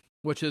intermission,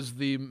 which is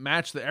the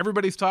match that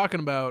everybody's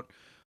talking about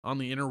on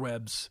the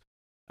interwebs.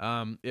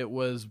 It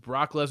was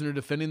Brock Lesnar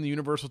defending the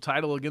Universal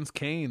title against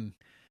Kane,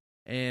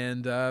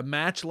 and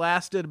match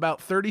lasted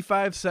about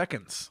 35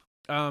 seconds.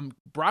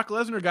 Brock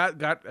Lesnar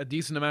got a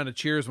decent amount of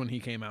cheers when he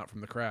came out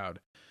from the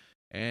crowd.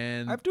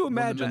 And I have to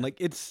imagine,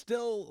 it's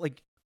still,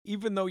 like,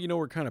 even though,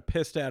 we're kind of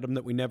pissed at him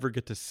that we never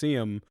get to see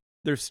him,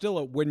 there's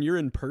still when you're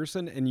in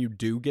person and you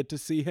do get to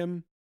see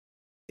him,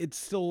 it's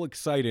still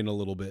exciting a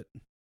little bit.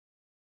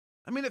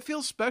 I mean, it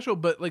feels special,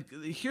 but, like,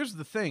 here's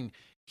the thing.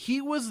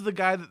 He was the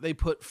guy that they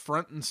put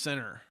front and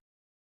center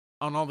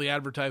on all the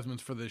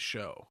advertisements for this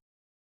show.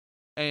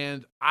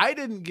 And I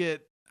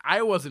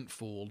wasn't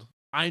fooled.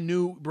 I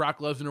knew Brock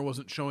Lesnar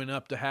wasn't showing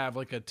up to have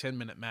like a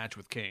 10-minute match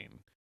with Kane.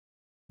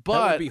 But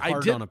that would be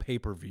hard on a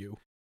pay-per-view.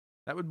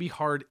 That would be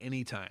hard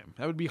anytime.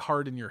 That would be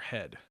hard in your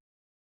head.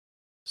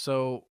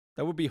 So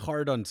that would be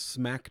hard on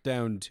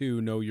SmackDown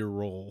too, Know Your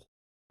Role.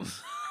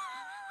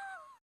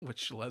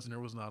 Which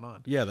Lesnar was not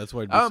on. Yeah, that's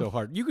why it'd be so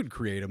hard. You could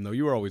create him though.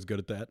 You were always good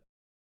at that.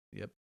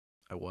 Yep,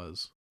 I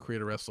was.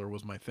 Create a wrestler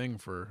was my thing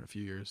for a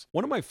few years.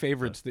 One of my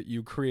favorites that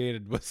you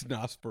created was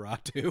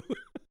Nosferatu.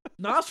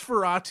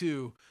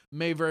 Nosferatu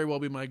may very well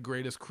be my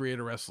greatest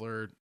creator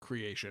wrestler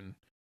creation.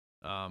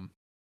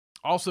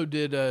 Also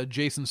did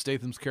Jason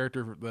Statham's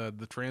character,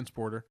 the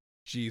Transporter.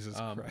 Jesus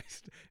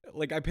Christ.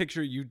 Like, I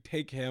picture you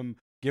take him,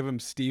 give him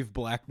Steve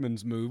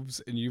Blackman's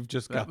moves, and you've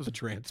just got the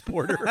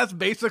Transporter. That's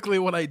basically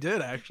what I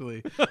did,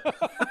 actually.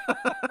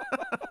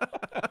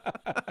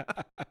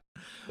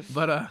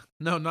 But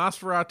no,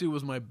 Nosferatu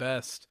was my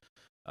best.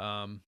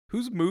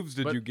 Whose moves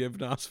did you give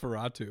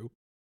Nosferatu?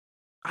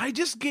 I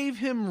just gave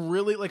him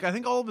really, like, I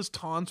think all of his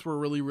taunts were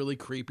really, really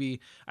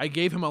creepy. I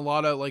gave him a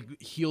lot of,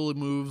 like, heel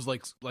moves,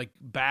 like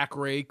back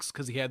rakes,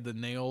 because he had the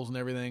nails and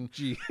everything.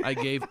 Gee.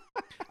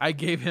 I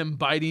gave him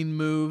biting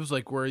moves,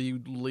 like where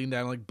you lean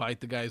down and, like, bite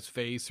the guy's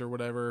face or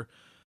whatever.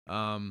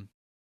 I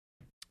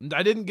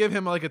didn't give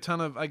him, like, a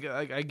ton of, I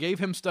gave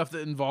him stuff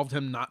that involved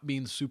him not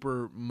being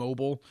super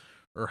mobile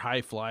or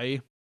high fly.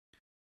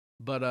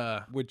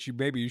 But, which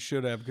maybe you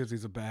should have because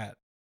he's a bat.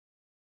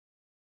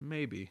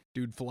 Maybe.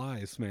 Dude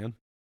flies, man.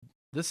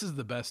 This is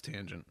the best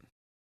tangent.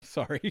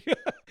 Sorry.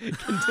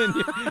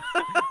 Continue.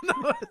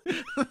 No,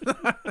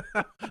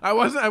 I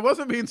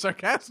wasn't being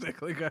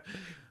sarcastic. Like,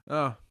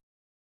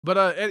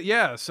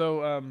 yeah.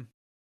 So,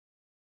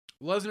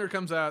 Lesnar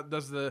comes out,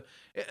 does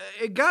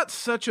it got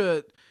such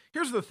a.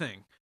 Here's the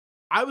thing.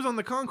 I was on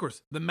the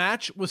concourse. The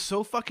match was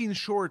so fucking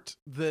short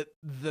that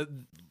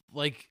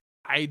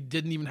I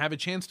didn't even have a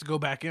chance to go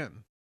back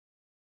in.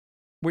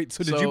 Wait,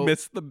 so did you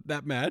miss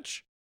that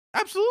match?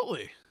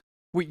 Absolutely.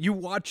 Wait, you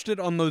watched it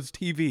on those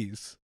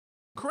TVs?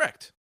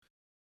 Correct.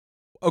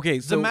 Okay,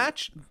 so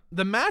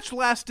the match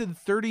lasted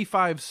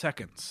 35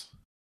 seconds.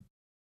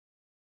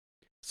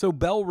 So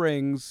bell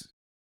rings.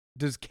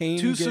 Does Kane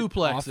Two get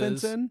suplexes.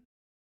 Offense in?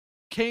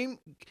 Kane,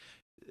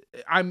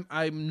 I'm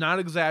not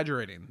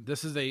exaggerating.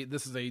 This is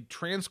a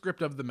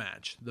transcript of the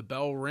match. The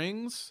bell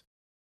rings.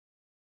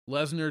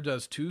 Lesnar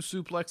does 2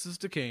 suplexes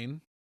to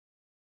Kane.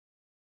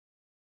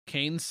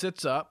 Kane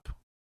sits up,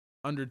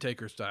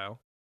 Undertaker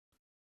style,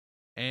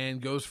 and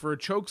goes for a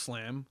choke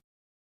slam.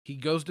 He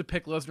goes to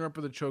pick Lesnar up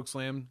with a choke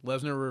slam.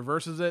 Lesnar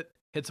reverses it,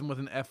 hits him with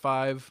an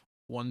F5,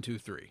 1, 2,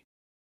 3.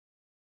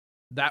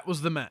 That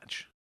was the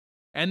match.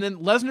 And then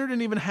Lesnar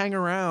didn't even hang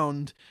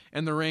around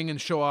in the ring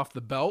and show off the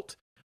belt.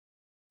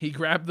 He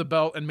grabbed the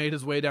belt and made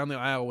his way down the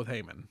aisle with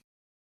Heyman.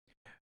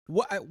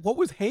 What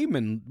was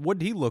Heyman? What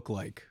did he look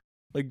like?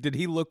 Like, did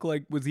he look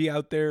like, was he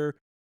out there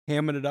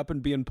hamming it up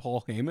and being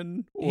Paul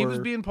Heyman? Or? He was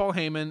being Paul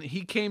Heyman.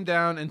 He came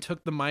down and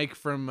took the mic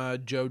from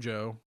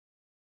JoJo.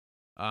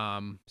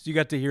 So you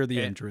got to hear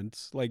the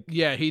entrance. Like,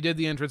 yeah, he did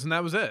the entrance, and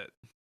that was it.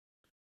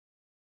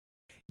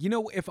 You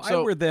know, if I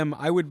were them,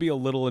 I would be a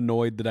little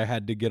annoyed that I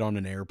had to get on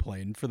an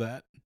airplane for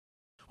that.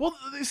 Well,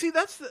 see,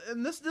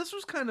 and this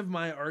was kind of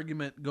my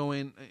argument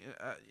going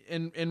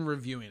in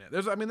reviewing it.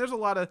 There's a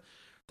lot of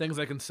things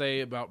I can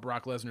say about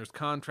Brock Lesnar's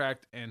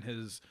contract and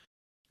his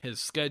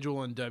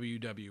schedule in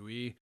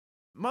WWE.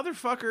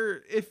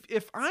 Motherfucker,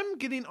 if I'm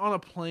getting on a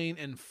plane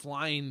and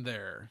flying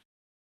there,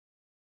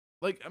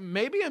 like,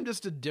 maybe I'm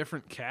just a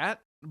different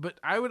cat, but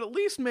I would at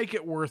least make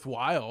it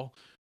worthwhile,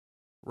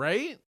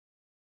 right?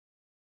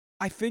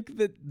 I think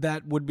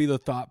that would be the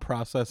thought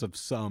process of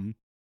some.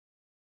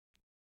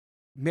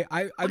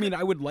 I mean,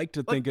 I would like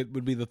to think it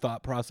would be the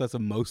thought process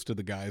of most of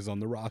the guys on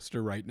the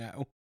roster right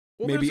now.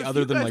 Well, maybe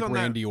other than like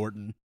Randy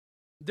Orton.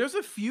 There's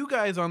a few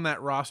guys on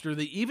that roster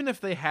that even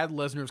if they had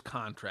Lesnar's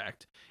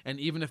contract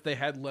and even if they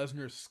had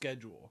Lesnar's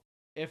schedule,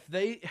 if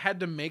they had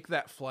to make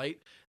that flight,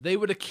 they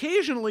would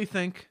occasionally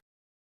think,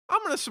 I'm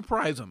going to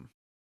surprise him.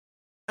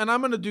 And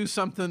I'm going to do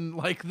something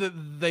like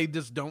that they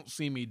just don't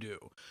see me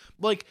do.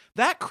 Like,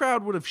 that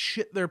crowd would have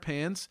shit their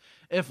pants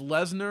if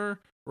Lesnar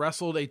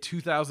wrestled a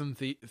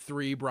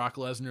 2003 Brock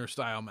Lesnar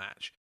style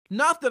match.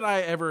 Not that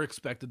I ever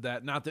expected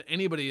that. Not that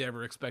anybody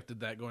ever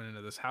expected that going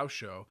into this house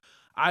show.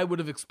 I would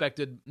have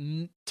expected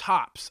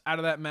tops out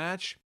of that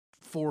match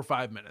 4 or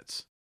 5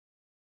 minutes.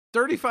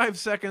 35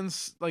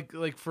 seconds,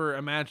 like for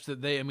a match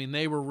that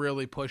they were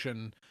really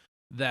pushing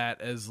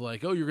that as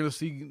like, oh, you're going to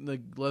see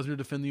like Lesnar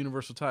defend the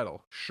Universal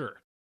title.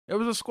 Sure. It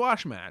was a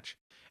squash match.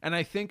 And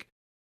I think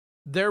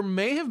there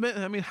may have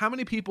been, how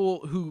many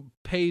people who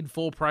paid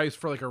full price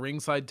for like a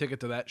ringside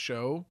ticket to that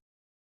show,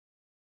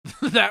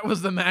 that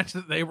was the match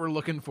that they were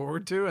looking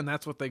forward to, and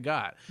that's what they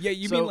got. Yeah,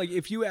 you mean like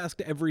if you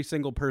asked every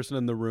single person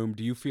in the room,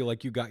 do you feel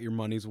like you got your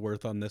money's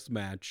worth on this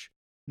match?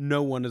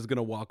 No one is going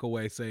to walk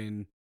away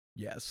saying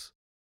yes.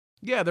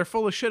 Yeah, they're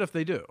full of shit if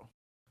they do.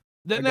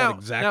 I got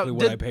exactly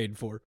what I paid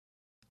for.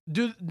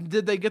 Did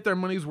they get their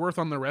money's worth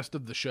on the rest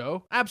of the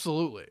show?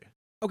 Absolutely.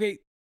 Okay,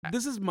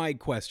 this is my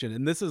question,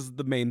 and this is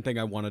the main thing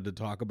I wanted to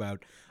talk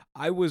about.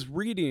 I was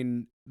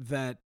reading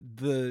that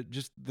the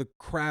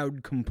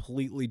crowd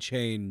completely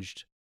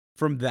changed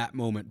from that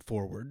moment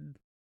forward.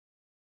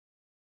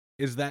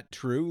 Is that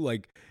true?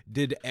 Like,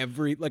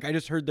 I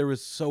just heard there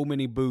was so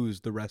many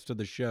boos the rest of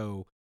the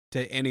show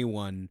to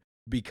anyone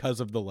because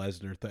of the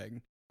Lesnar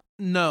thing.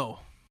 No.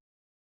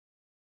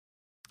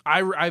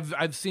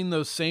 I've seen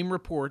those same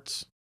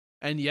reports.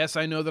 And yes,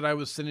 I know that I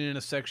was sitting in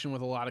a section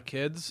with a lot of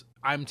kids.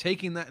 I'm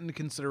taking that into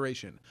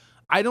consideration.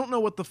 I don't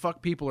know what the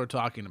fuck people are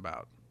talking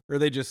about. Are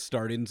they just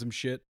starting some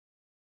shit?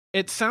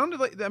 It sounded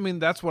like,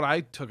 that's what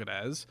I took it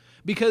as.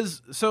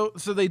 Because, so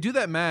they do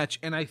that match,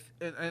 and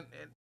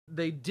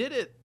they did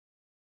it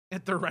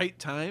at the right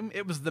time.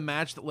 It was the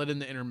match that led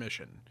into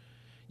intermission.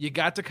 You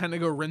got to kind of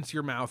go rinse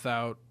your mouth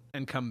out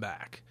and come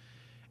back.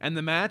 And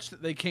the match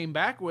that they came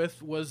back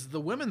with was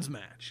the women's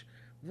match.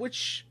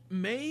 Which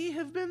may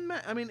have been,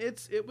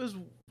 it was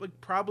like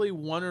probably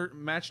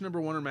match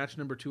number 1 or match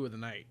number 2 of the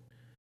night.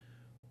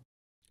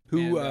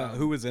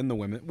 Who was in the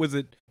women?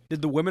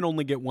 Did the women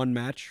only get one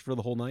match for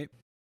the whole night?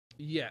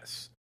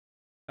 Yes.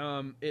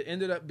 It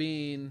ended up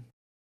being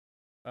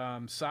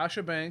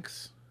Sasha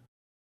Banks,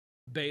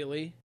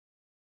 Bayley,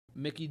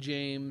 Mickie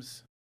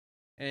James,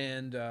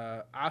 and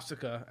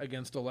Asuka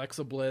against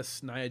Alexa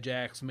Bliss, Nia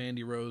Jax,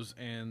 Mandy Rose,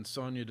 and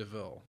Sonya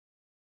Deville.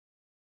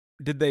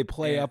 Did they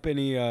play up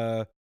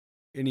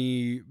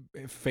any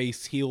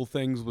face heel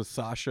things with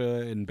Sasha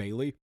and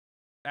Bayley?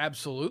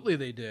 Absolutely,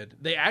 they did.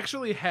 They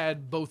actually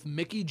had both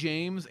Mickie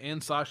James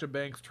and Sasha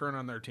Banks turn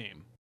on their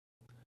team.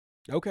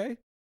 Okay,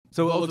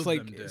 so both it looks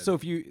like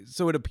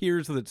so it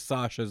appears that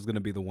Sasha is going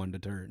to be the one to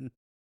turn.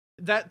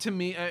 That to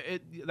me,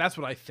 that's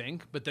what I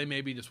think. But they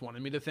maybe just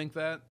wanted me to think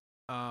that.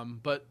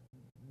 But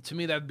to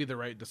me, that'd be the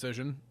right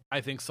decision.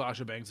 I think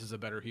Sasha Banks is a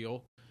better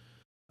heel.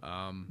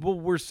 Well,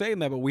 we're saying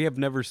that, but we have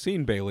never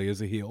seen Bayley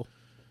as a heel.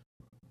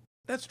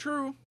 That's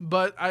true,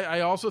 but I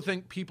also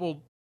think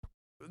people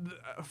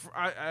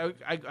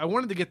I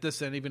wanted to get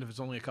this in, even if it's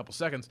only a couple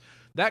seconds.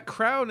 That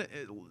crowd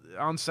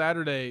on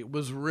Saturday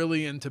was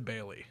really into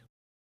Bayley.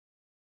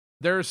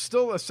 There's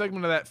still a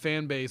segment of that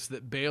fan base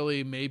that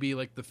Bayley may be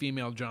like the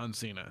female John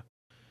Cena,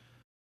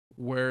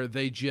 where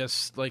they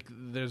just like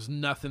there's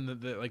nothing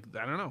that they, like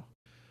I don't know.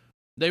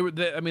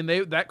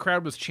 That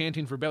crowd was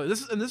chanting for Bayley.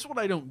 This is what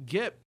I don't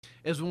get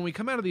is when we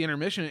come out of the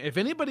intermission. If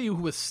anybody who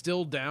was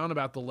still down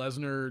about the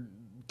Lesnar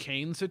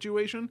Kane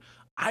situation,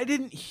 I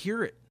didn't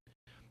hear it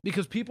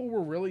because people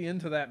were really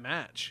into that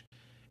match,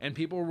 and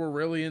people were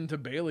really into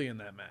Bayley in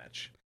that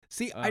match.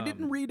 See, I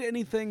didn't read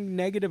anything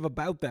negative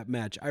about that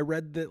match. I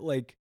read that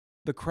like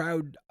the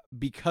crowd,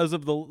 because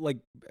of the like,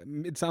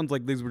 it sounds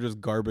like these were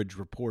just garbage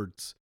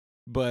reports,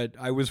 but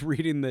I was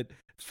reading that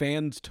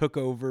fans took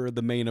over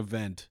the main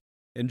event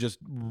and just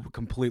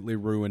completely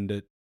ruined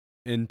it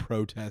in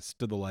protest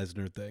to the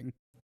Lesnar thing.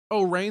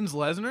 Oh, Reigns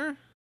Lesnar?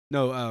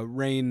 No,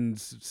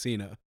 Reigns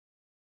Cena.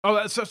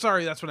 Oh,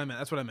 sorry. That's what I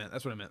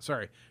meant.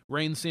 Sorry,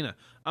 Reigns Cena.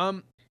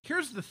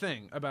 Here's the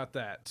thing about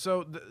that.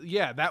 So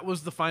that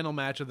was the final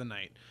match of the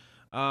night.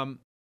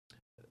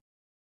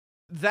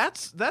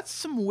 That's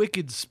some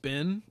wicked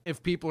spin.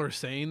 If people are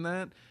saying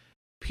that,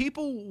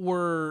 people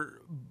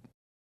were.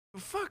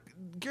 Fuck,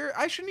 Garrett,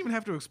 I shouldn't even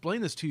have to explain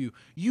this to you.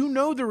 You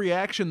know the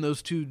reaction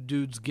those two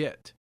dudes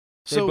get.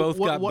 They both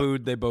got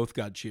booed, they both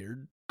got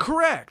cheered.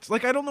 Correct.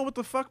 Like, I don't know what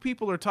the fuck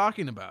people are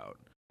talking about.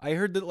 I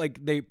heard that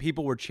like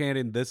people were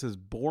chanting, "This is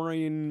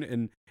boring,"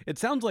 and it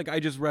sounds like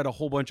I just read a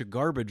whole bunch of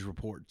garbage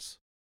reports.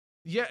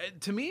 Yeah,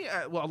 to me,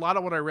 a lot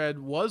of what I read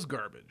was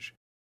garbage.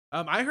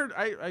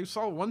 I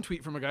saw one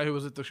tweet from a guy who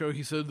was at the show.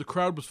 He said the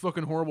crowd was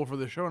fucking horrible for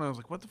the show, and I was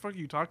like, "What the fuck are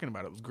you talking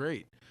about? It was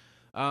great."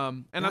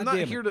 And I'm not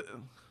here to.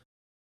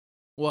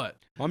 What?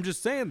 I'm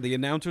just saying the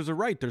announcers are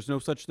right. There's no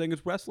such thing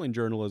as wrestling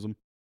journalism.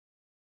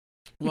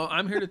 Well,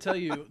 I'm here to tell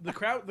you the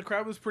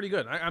crowd was pretty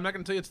good. I'm not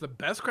going to tell you it's the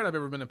best crowd I've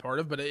ever been a part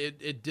of, but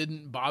it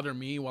didn't bother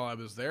me while I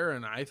was there,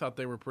 and I thought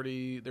they were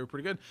pretty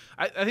good.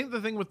 I think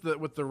the thing with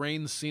the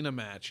Reigns Cena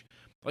match,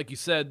 like you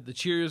said, the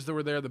cheers that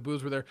were there, the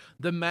boos were there.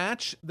 The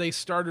match, they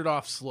started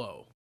off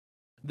slow.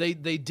 They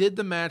did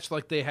the match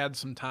like they had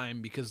some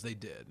time because they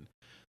did.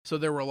 So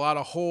there were a lot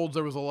of holds.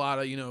 There was a lot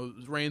of,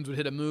 Reigns would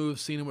hit a move,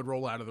 Cena would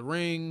roll out of the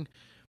ring,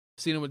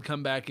 Cena would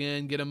come back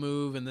in, get a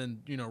move, and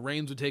then,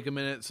 Reigns would take a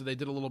minute. So they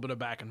did a little bit of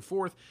back and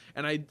forth.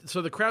 And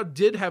so the crowd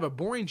did have a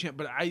boring chant,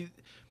 but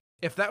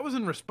if that was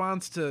in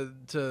response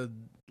to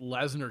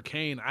Lesnar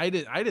Kane, I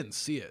didn't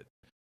see it.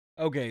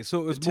 Okay,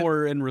 so it was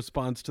more in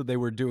response to they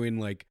were doing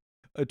like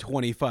a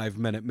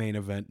 25-minute main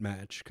event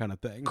match kind of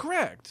thing.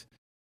 Correct.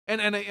 And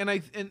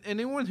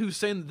anyone who's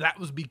saying that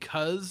was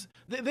because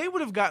they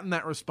would have gotten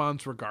that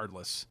response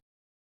regardless.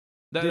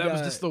 That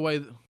was just the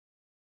way.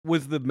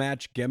 Was the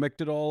match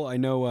gimmicked at all? I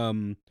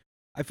know.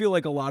 I feel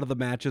like a lot of the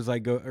matches I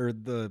go or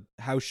the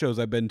house shows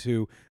I've been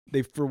to,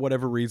 they for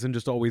whatever reason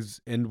just always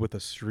end with a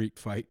street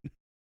fight.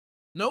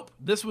 Nope.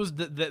 This was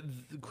the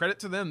credit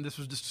to them. This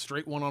was just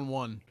straight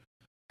 1-on-1.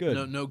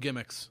 Good. No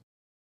gimmicks.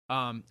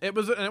 It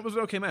was an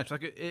okay match.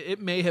 Like it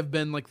may have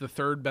been like the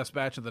third best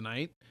match of the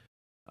night.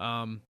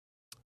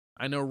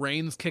 I know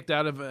Reigns kicked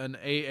out of an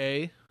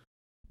AA,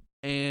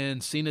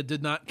 and Cena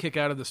did not kick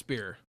out of the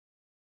spear.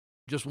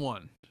 Just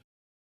one.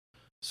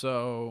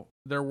 So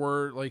there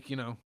were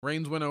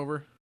Reigns went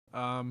over.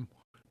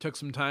 Took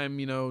some time,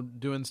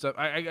 doing stuff.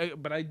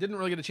 But I didn't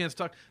really get a chance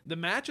to talk. The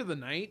match of the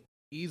night,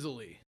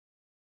 easily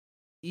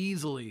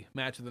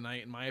match of the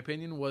night, in my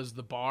opinion, was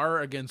the Bar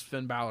against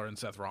Finn Balor and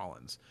Seth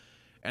Rollins.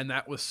 And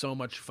that was so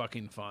much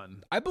fucking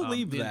fun. I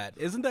believe that.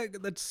 Isn't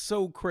that's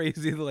so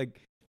crazy?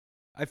 Like,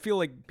 I feel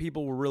like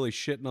people were really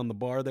shitting on the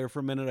Bar there for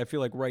a minute. I feel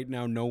like right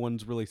now no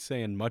one's really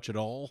saying much at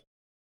all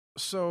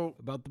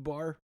about the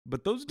Bar.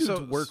 But those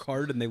dudes work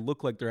hard, and they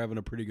look like they're having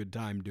a pretty good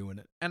time doing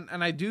it. And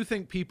I do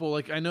think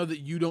people, I know that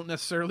you don't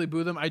necessarily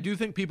boo them. I do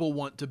think people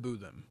want to boo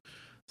them.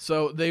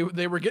 So they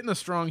were getting a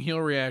strong heel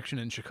reaction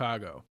in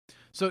Chicago.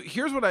 So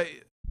here's what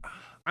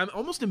I'm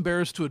almost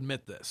embarrassed to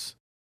admit this.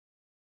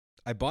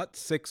 I bought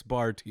 6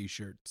 Bar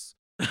t-shirts.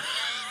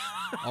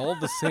 All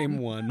the same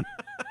one,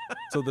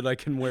 so that I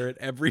can wear it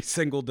every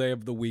single day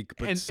of the week,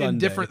 but Sunday. In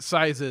different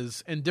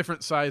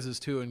sizes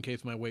too, in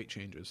case my weight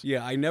changes.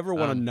 Yeah, I never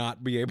want to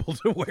not be able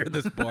to wear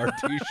this Bar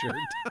t-shirt.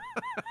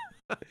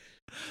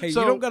 Hey, you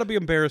don't got to be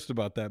embarrassed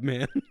about that,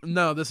 man.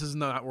 No, this is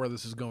not where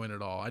this is going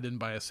at all. I didn't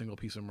buy a single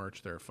piece of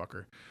merch there,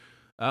 fucker.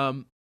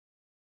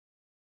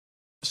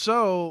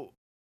 So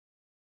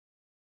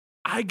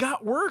I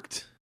got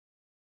worked.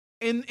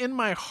 In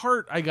my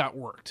heart, I got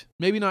worked.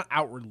 Maybe not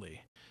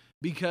outwardly.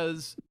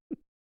 Because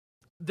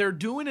they're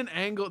doing an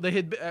angle. They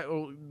had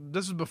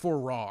this is before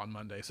Raw on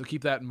Monday, so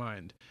keep that in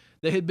mind.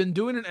 They had been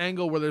doing an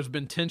angle where there's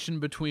been tension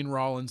between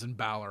Rollins and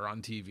Balor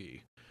on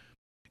TV,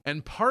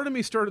 and part of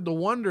me started to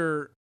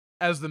wonder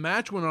as the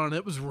match went on.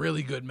 It was a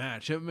really good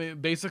match.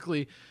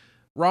 Basically,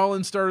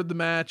 Rollins started the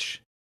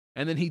match,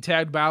 and then he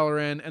tagged Balor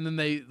in, and then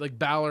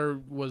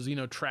Balor was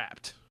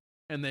trapped,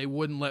 and they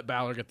wouldn't let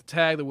Balor get the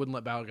tag. They wouldn't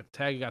let Balor get the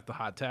tag. He got the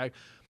hot tag.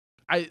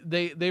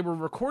 They were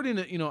recording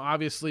it,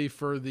 obviously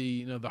for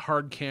the the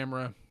hard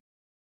camera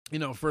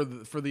for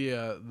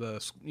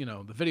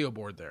the video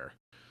board there.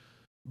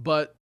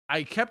 But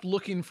I kept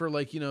looking for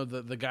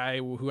the guy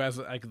who has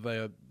like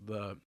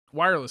the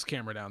wireless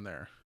camera down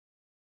there.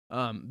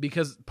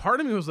 Because part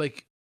of me was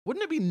like,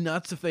 wouldn't it be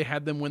nuts if they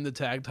had them win the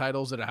tag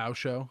titles at a house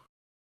show?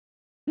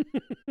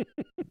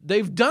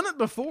 They've done it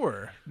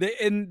before.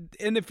 And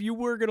if you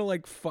were gonna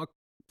like fuck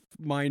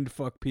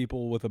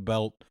people with a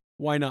belt,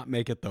 why not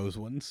make it those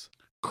ones?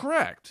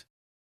 Correct.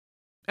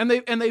 And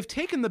they've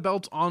taken the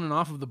belts on and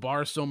off of the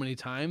bar so many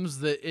times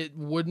that it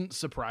wouldn't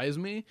surprise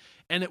me,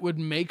 and it would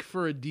make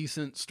for a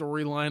decent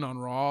storyline on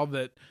Raw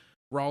that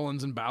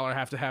Rollins and Balor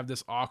have to have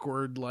this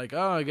awkward like,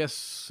 oh, I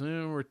guess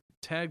we're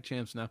tag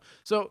champs now.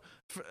 So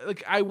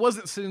I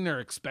wasn't sitting there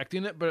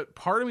expecting it, but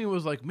part of me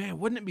was like, man,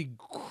 wouldn't it be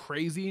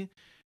crazy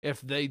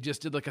if they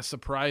just did like a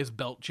surprise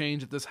belt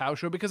change at this house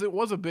show? Because it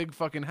was a big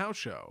fucking house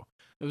show.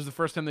 It was the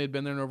first time they'd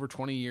been there in over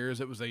 20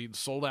 years. It was a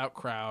sold out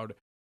crowd.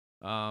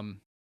 I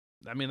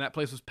mean, that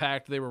place was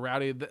packed. They were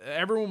rowdy.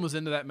 Everyone was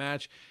into that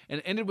match, and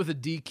it ended with a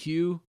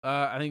DQ.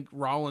 I think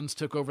Rollins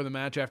took over the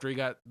match after he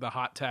got the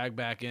hot tag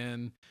back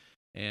in,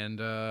 and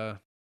then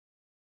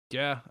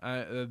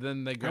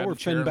they grabbed. How were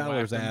Finn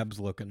Balor's abs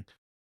looking?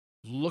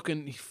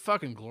 Looking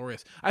fucking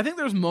glorious. I think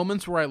there's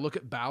moments where I look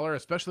at Balor,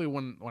 especially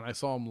when I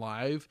saw him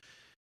live,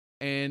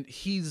 and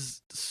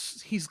he's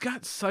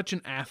got such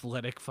an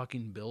athletic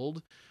fucking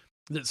build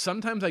that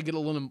sometimes I get a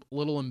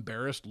little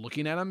embarrassed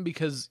looking at him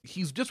because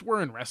he's just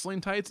wearing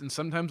wrestling tights, and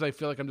sometimes I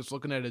feel like I'm just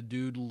looking at a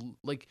dude,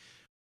 like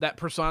that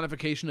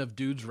personification of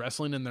dudes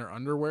wrestling in their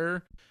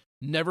underwear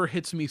never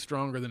hits me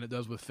stronger than it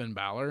does with Finn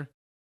Balor.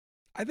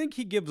 I think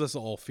he gives us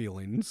all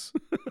feelings.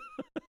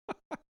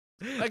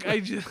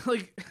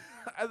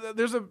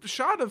 There's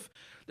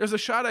a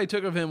shot I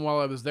took of him while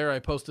I was there. I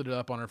posted it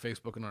up on our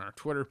Facebook and on our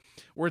Twitter,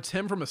 where it's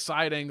him from a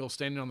side angle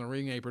standing on the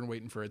ring apron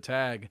waiting for a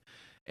tag.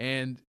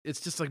 And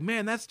it's just like,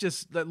 man,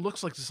 that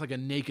looks like just like a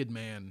naked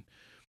man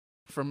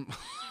from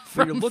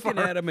so you're looking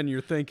at him and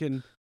you're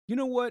thinking, you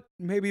know what?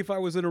 Maybe if I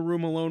was in a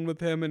room alone with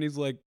him and he's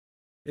like,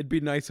 it'd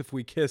be nice if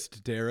we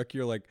kissed, Derrick.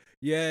 You're like,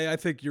 yeah, I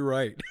think you're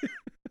right.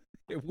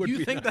 It would.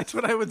 You think nice. That's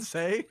what I would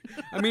say?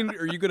 I mean,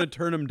 are you going to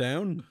turn him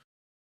down?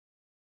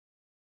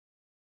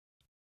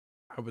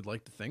 I would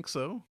like to think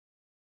so.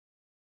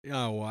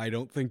 Oh, I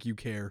don't think you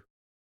care.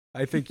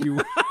 I think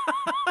you...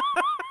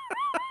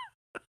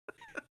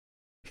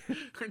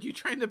 Are you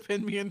trying to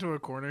pin me into a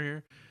corner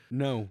here?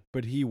 No,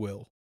 but he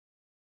will.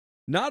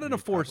 Not in a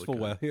forceful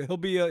way. He'll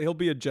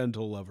be a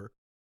gentle lover.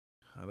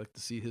 I'd like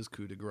to see his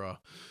coup de grace.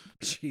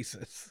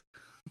 Jesus.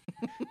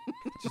 It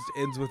just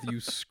ends with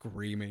you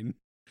screaming.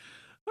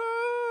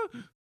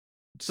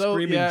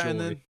 Screaming joy.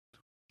 And then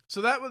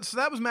so that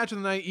was match of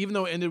the night, even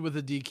though it ended with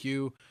a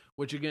DQ,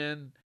 which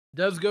again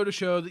does go to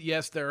show that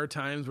yes, there are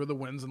times where the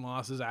wins and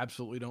losses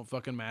absolutely don't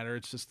fucking matter.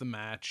 It's just the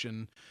match,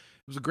 and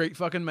it was a great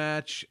fucking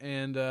match,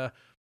 and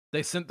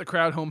they sent the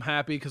crowd home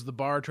happy because the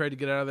bar tried to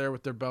get out of there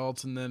with their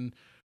belts, and then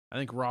I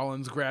think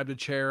Rollins grabbed a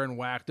chair and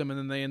whacked them, and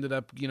then they ended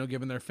up,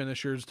 giving their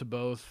finishers to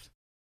both.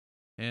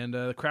 And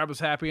the crowd was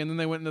happy, and then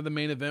they went into the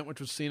main event, which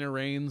was Cena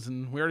Reigns,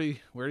 and we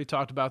already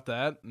talked about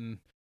that. And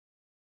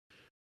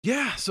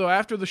yeah, so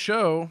after the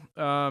show,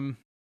 I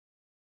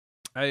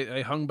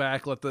hung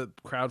back, let the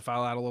crowd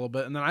file out a little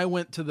bit, and then I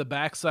went to the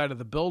back side of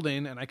the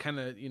building, and I kind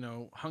of,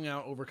 hung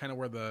out over kind of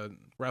where the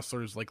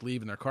wrestlers like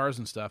leave in their cars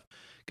and stuff.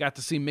 Got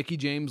to see Mickie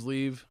James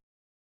leave.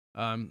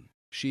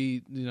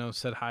 She,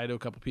 said hi to a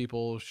couple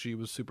people. She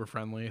was super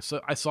friendly. So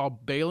I saw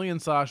Bayley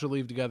and Sasha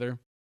leave together.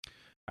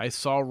 I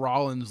saw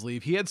Rollins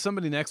leave. He had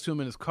somebody next to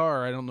him in his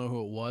car. I don't know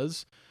who it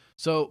was.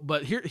 So,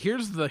 but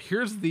here's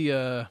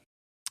the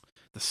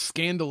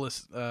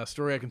scandalous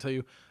story I can tell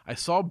you. I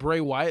saw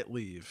Bray Wyatt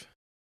leave.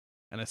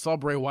 And I saw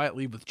Bray Wyatt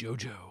leave with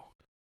JoJo.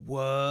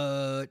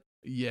 What?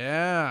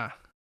 Yeah.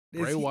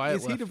 Bray Wyatt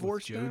is he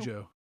divorced with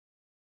JoJo.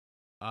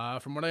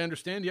 From what I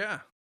understand, yeah.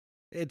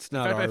 It's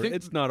not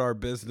our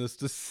business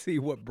to see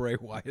what Bray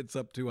Wyatt's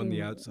up to on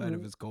the outside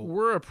of his goal.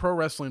 We're a pro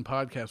wrestling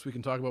podcast. We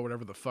can talk about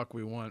whatever the fuck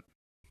we want.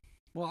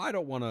 Well, I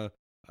don't want to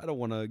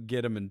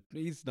get him in.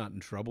 He's not in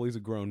trouble. He's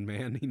a grown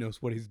man. He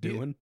knows what he's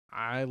doing.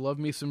 I love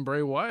me some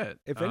Bray Wyatt.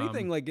 If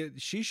anything,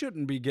 she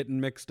shouldn't be getting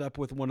mixed up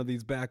with one of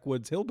these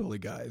backwoods hillbilly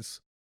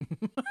guys.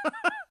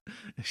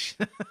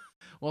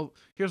 Well,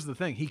 here's the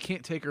thing. He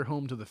can't take her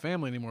home to the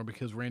family anymore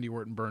because Randy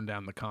Orton burned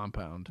down the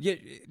compound. Yeah,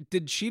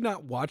 did she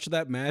not watch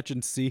that match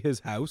and see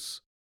his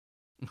house?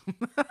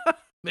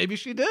 Maybe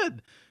she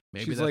did.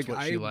 Maybe she's that's like,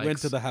 what she likes. I went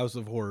to the House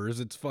of Horrors.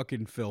 It's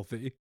fucking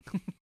filthy.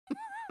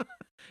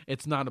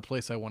 It's not a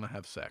place I want to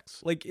have sex.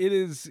 Like, it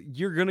is.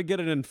 You're gonna get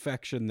an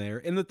infection there.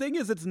 And the thing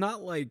is, it's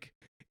not like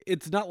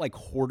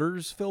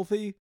hoarders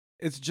filthy.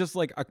 It's just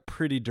like a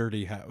pretty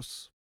dirty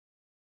house.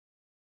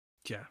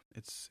 Yeah,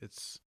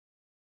 it's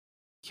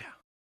yeah.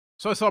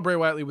 So I saw Bray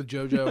Wyatt leave with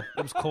JoJo.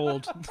 It was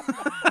cold.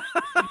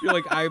 You're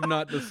like, I'm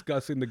not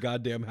discussing the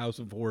goddamn House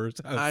of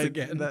Horrors house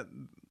again.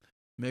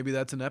 Maybe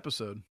that's an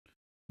episode.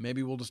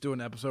 Maybe we'll just do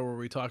an episode where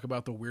we talk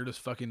about the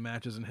weirdest fucking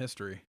matches in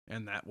history,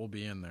 and that will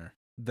be in there.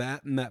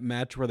 That and that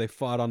match where they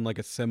fought on like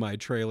a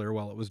semi-trailer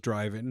while it was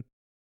driving.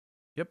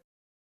 Yep.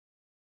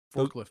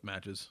 Forklift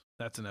matches.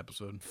 That's an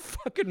episode.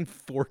 Fucking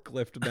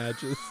forklift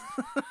matches.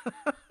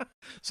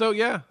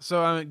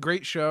 So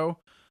great show.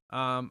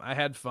 I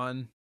had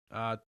fun.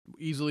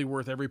 Easily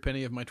worth every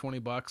penny of my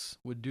 $20.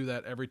 Would do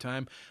that every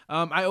time.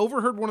 I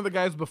overheard one of the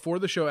guys before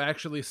the show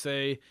actually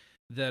say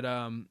that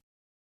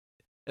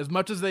as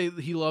much as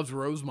he loves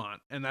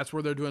Rosemont, and that's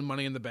where they're doing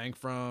Money in the Bank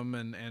from,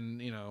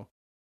 and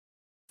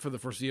for the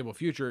foreseeable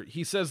future,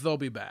 he says they'll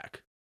be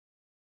back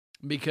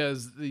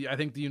because I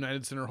think the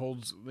United Center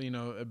holds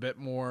a bit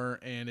more,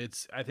 and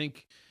I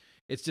think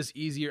it's just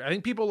easier. I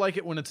think people like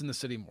it when it's in the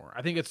city more.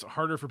 I think it's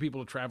harder for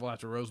people to travel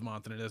out to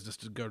Rosemont than it is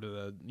just to go to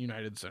the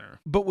United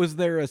Center. But was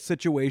there a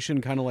situation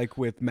kind of like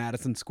with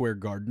Madison Square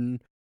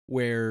Garden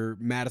where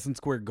Madison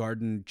Square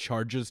Garden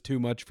charges too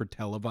much for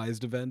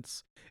televised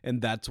events,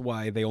 and that's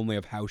why they only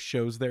have house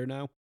shows there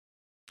now?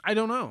 I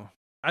don't know.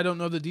 I don't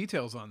know the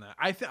details on that.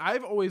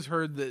 I've always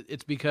heard that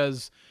it's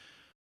because...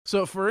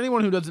 So for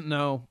anyone who doesn't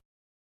know,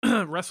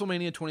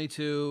 WrestleMania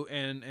 22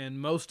 and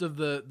most of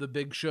the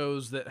big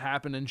shows that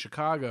happen in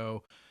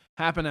Chicago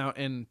happen out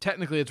in,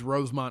 technically it's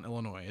Rosemont,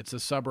 Illinois. It's a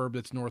suburb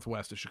that's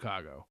northwest of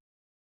Chicago.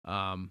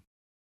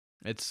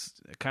 It's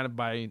kind of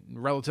by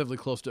relatively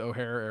close to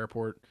O'Hare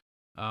Airport.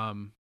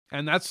 And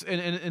that's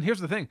and here's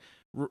the thing.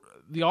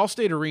 The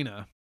Allstate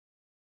Arena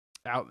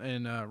out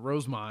in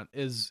Rosemont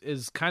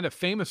is kind of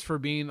famous for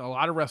being a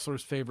lot of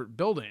wrestlers' favorite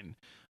building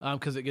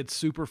because it gets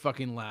super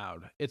fucking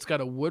loud. It's got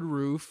a wood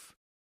roof.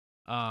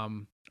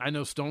 I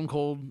know Stone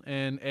Cold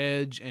and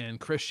Edge and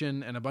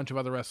Christian and a bunch of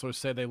other wrestlers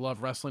say they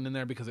love wrestling in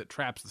there because it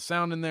traps the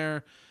sound in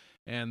there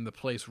and the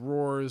place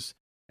roars.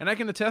 And I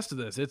can attest to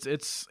this.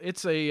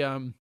 It's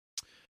a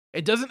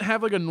it doesn't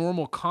have like a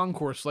normal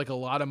concourse like a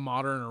lot of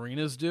modern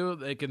arenas do.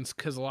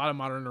 Because a lot of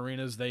modern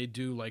arenas, they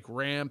do like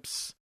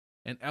ramps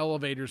and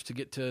elevators to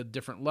get to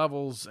different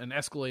levels and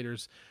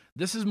escalators.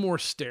 This is more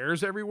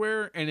stairs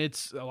everywhere. And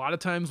it's a lot of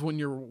times when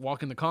you're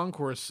walking the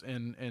concourse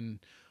and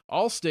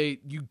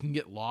Allstate, you can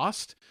get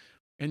lost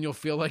and you'll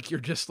feel like you're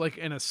just like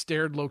in a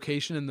staired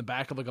location in the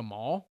back of like a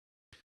mall.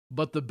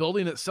 But the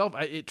building itself,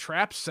 it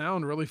traps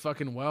sound really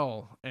fucking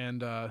well.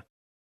 And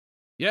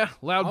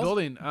loud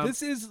building.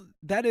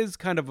 That is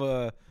kind of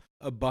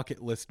a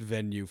bucket list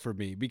venue for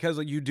me because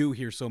you do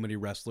hear so many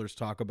wrestlers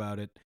talk about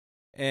it.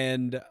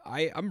 And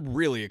I'm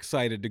really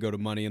excited to go to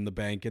Money in the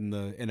Bank and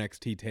the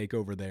NXT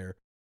takeover there.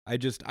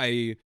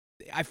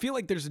 I feel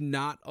like there's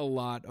not a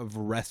lot of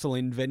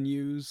wrestling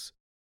venues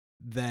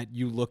that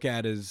you look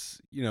at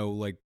as,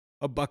 like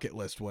a bucket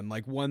list one,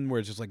 like one where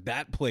it's just like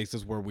that place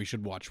is where we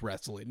should watch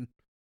wrestling.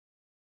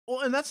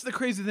 Well, and that's the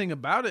crazy thing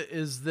about it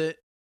is that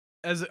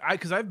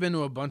because I've been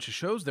to a bunch of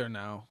shows there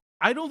now,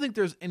 I don't think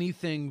there's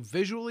anything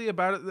visually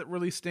about it that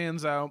really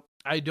stands out.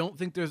 I don't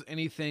think there's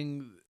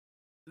anything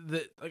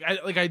that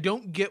I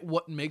don't get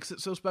what makes it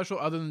so special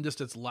other than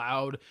just it's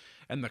loud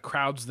and the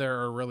crowds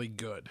there are really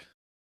good.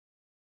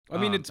 I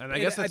mean,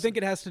 I think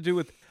it has to do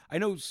with, I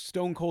know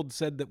Stone Cold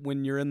said that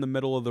when you're in the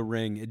middle of the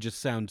ring, it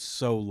just sounds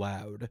so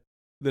loud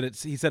that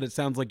he said it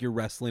sounds like you're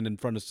wrestling in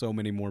front of so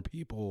many more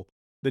people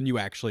than you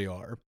actually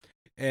are.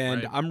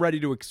 And right. I'm ready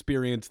to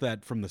experience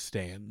that from the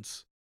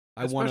stands.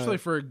 Especially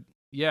for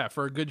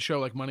a good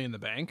show like Money in the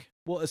Bank.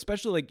 Well,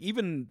 especially like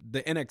even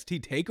the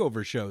NXT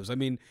takeover shows. I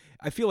mean,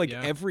 I feel like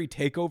every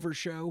takeover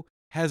show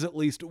has at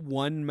least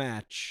one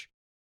match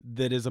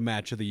that is a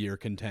match of the year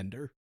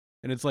contender.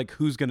 And it's like,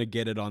 who's going to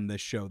get it on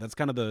this show? That's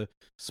kind of the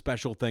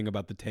special thing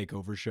about the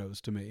takeover shows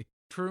to me.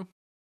 True.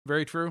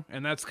 Very true.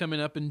 And that's coming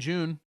up in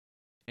June.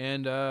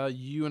 And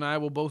you and I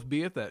will both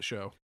be at that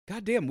show.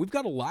 God damn, we've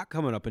got a lot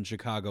coming up in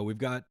Chicago. We've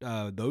got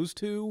those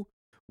two.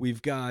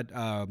 We've got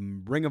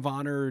Ring of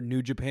Honor,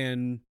 New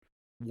Japan,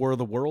 War of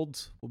the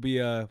Worlds.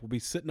 We'll be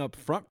sitting up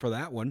front for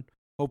that one.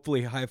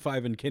 Hopefully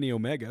high-fiving Kenny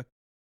Omega.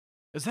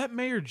 Is that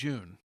May or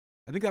June?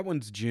 I think that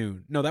one's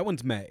June. No, that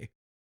one's May.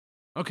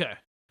 Okay.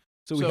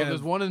 So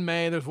there's one in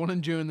May, there's one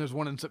in June, there's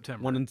one in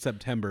September. One in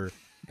September.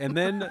 And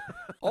then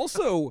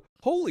also,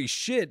 holy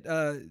shit,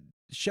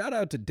 shout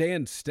out to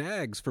Dan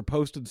Staggs for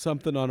posting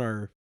something on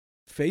our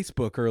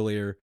Facebook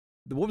earlier.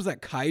 What was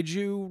that,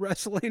 Kaiju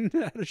wrestling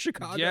out of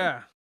Chicago?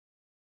 Yeah.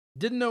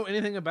 Didn't know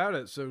anything about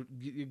it, so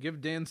you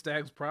give Dan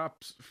Staggs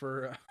props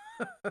for...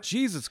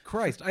 Jesus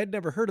Christ, I had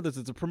never heard of this.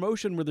 It's a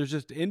promotion where there's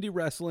just indie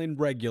wrestling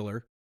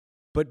regular.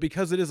 But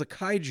because it is a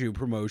kaiju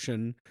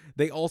promotion,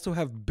 they also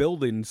have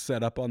buildings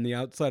set up on the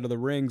outside of the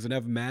rings and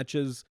have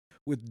matches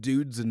with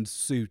dudes in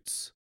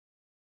suits.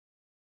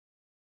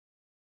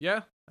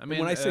 Yeah, I mean,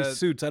 when I say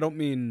suits, I don't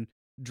mean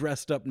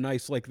dressed up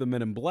nice like the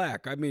Men in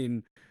Black. I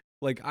mean,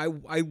 like I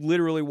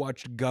literally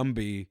watched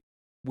Gumby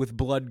with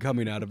blood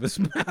coming out of his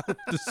mouth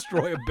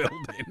destroy a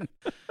building.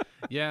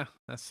 Yeah,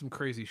 that's some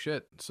crazy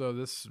shit. So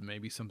this may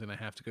be something I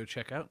have to go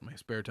check out in my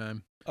spare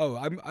time. Oh,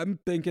 I'm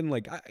thinking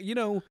like,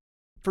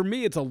 for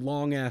me, it's a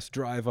long-ass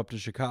drive up to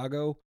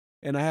Chicago,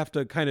 and I have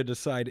to kind of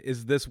decide,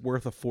 is this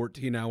worth a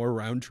 14-hour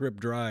round-trip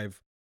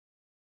drive?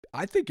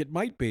 I think it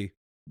might be.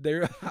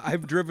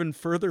 I've driven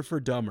further for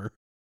dumber.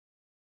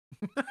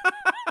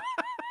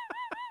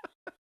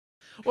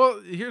 Well,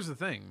 here's the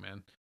thing,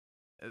 man.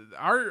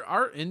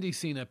 our indie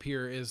scene up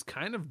here is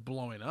kind of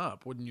blowing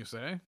up, wouldn't you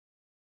say?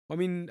 I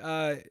mean,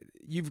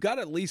 you've got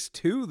at least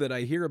two that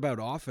I hear about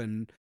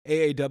often,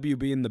 AAW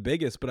being the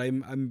biggest, but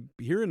I'm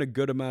hearing a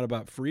good amount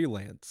about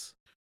Freelance.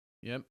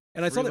 Yep.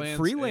 And I saw that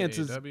Freelance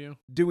AAW is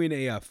doing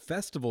a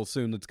festival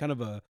soon. It's kind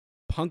of a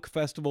punk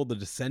festival. The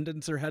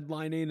Descendants are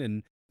headlining,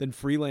 and then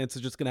Freelance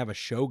is just going to have a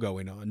show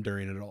going on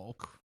during it all.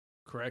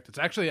 Correct. It's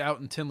actually out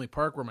in Tinley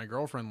Park where my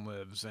girlfriend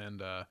lives,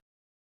 and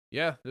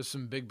yeah, there's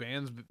some big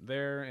bands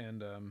there,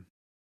 and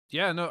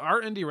yeah, no,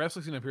 our indie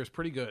wrestling scene up here is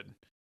pretty good.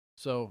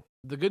 So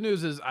the good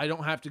news is I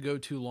don't have to go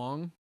too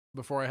long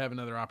before I have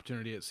another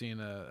opportunity at seeing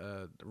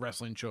a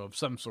wrestling show of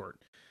some sort.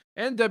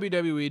 And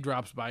WWE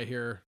drops by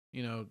here,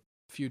 a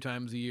few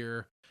times a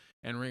year,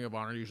 and Ring of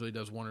Honor usually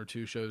does 1 or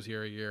 2 shows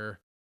here a year.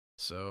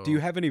 So do you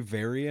have any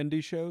very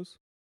indie shows?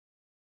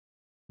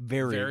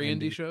 Very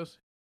indie shows?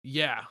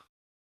 Yeah.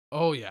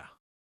 Oh yeah.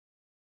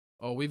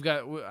 Oh,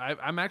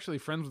 I'm actually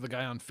friends with a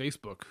guy on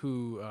Facebook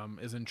who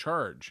is in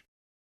charge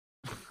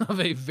of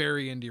a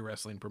very indie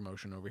wrestling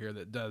promotion over here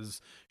that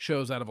does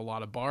shows out of a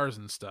lot of bars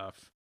and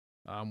stuff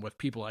with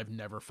people I've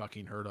never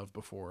fucking heard of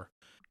before.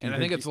 And I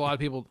think it's a lot of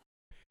people.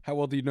 How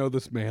well do you know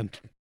this man?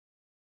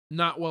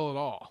 Not well at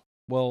all.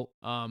 Well,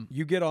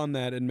 you get on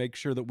that and make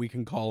sure that we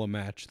can call a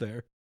match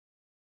there.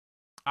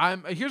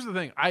 Here's the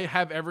thing. I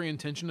have every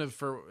intention of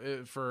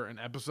for an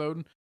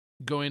episode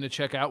going to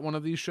check out one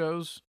of these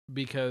shows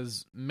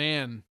because,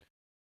 man,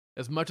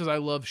 as much as I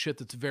love shit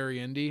that's very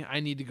indie, I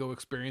need to go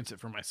experience it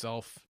for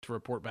myself to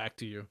report back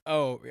to you.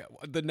 Oh, yeah.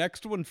 The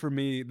next one for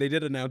me, they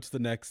did announce the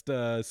next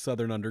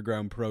Southern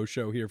Underground Pro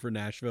show here for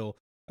Nashville.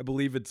 I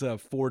believe it's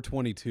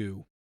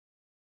 4/22.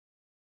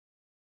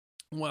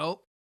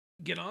 Well,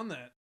 get on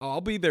that. I'll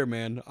be there,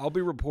 man. I'll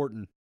be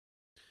reporting.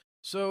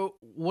 So,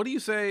 what do you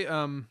say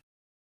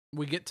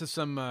we get to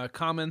some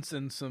comments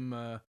and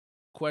some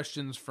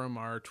questions from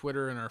our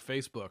Twitter and our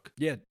Facebook?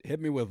 Yeah,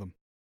 hit me with them.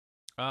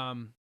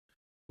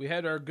 We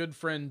had our good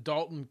friend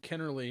Dalton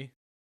Kennerly.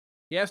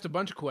 He asked a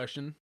bunch of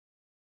questions,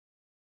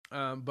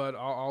 but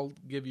I'll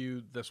give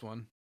you this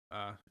one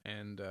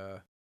and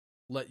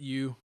let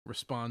you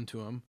respond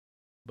to him.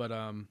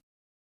 But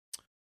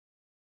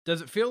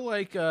does it feel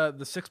like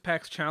the Six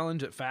Packs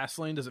Challenge at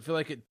Fastlane, does it feel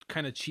like it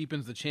kind of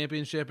cheapens the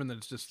championship and that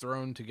it's just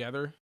thrown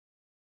together?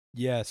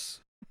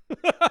 Yes.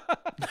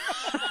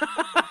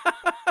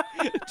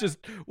 Just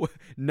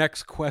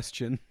next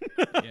question.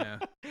 Yeah.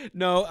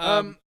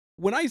 No,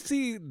 when I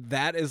see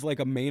that as like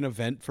a main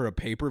event for a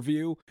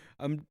pay-per-view,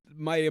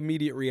 my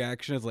immediate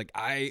reaction is like,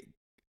 I'm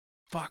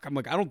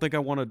like, I don't think I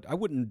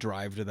wouldn't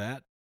drive to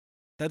that.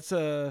 That's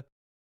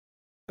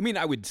I mean,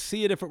 I would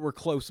see it if it were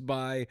close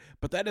by,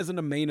 but that isn't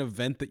a main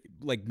event that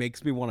like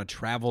makes me want to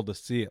travel to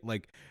see it.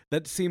 Like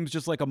that seems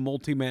just like a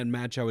multi-man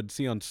match I would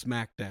see on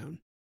SmackDown.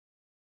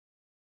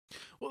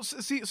 Well,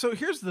 see, so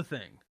here's the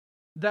thing.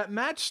 That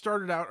match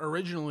started out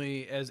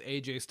originally as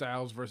AJ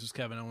Styles versus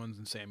Kevin Owens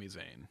and Sami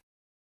Zayn.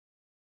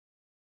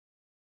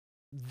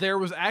 There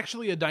was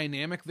actually a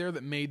dynamic there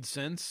that made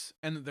sense,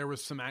 and that there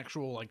was some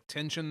actual like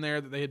tension there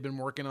that they had been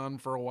working on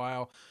for a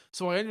while.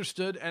 So I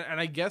understood, and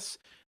I guess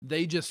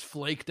they just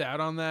flaked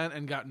out on that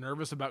and got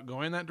nervous about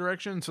going that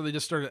direction, so they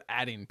just started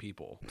adding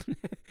people.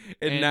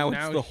 and now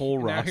it's the whole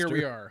roster. Now here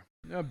we are,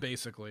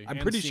 basically. I'm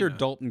pretty sure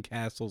Dalton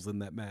Castle's in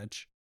that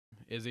match.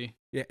 Is he?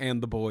 Yeah,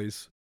 and the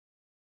boys.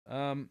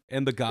 And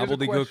the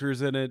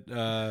gobbledygookers in it.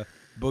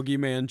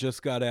 Boogeyman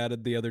just got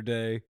added the other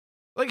day.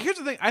 Like, here's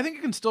the thing. I think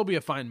it can still be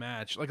a fine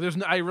match. Like,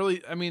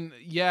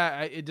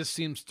 it just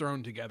seems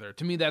thrown together.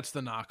 To me, that's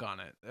the knock on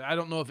it. I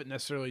don't know if it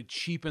necessarily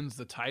cheapens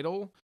the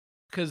title,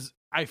 because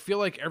I feel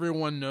like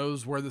everyone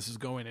knows where this is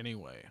going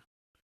anyway.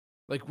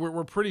 Like,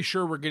 we're pretty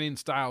sure we're getting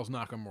Styles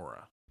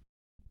Nakamura.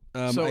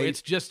 So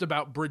it's just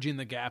about bridging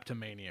the gap to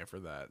Mania for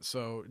that.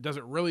 So does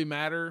it really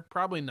matter?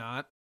 Probably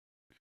not.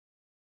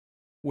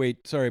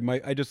 Wait, sorry, my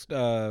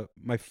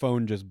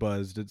phone just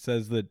buzzed. It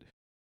says that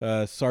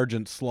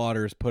Sergeant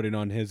Slaughter's putting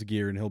on his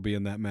gear and he'll be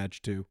in that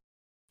match too.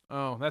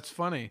 Oh, that's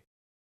funny.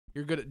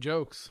 You're good at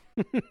jokes.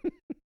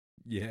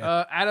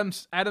 Yeah.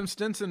 Adam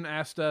Stinson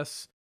asked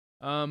us,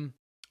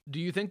 do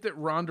you think that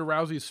Ronda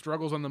Rousey's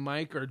struggles on the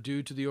mic are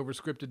due to the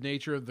overscripted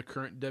nature of the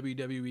current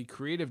WWE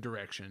creative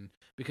direction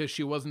because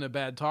she wasn't a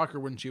bad talker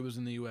when she was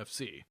in the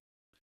UFC?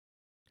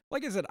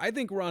 Like I said, I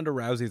think Ronda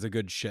Rousey's a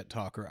good shit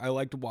talker. I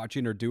liked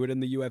watching her do it in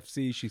the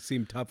UFC. She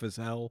seemed tough as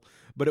hell,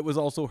 but it was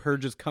also her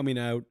just coming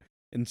out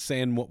and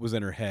saying what was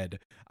in her head.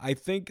 I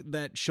think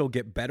that she'll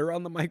get better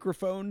on the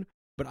microphone,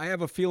 but I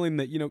have a feeling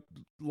that,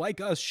 like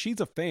us, she's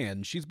a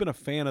fan. She's been a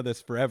fan of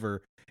this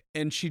forever,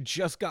 and she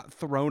just got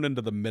thrown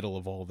into the middle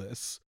of all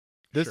this.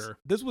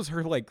 This was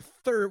her like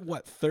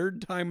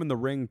third time in the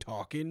ring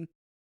talking.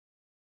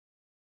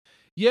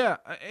 Yeah,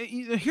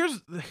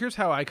 here's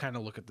how I kind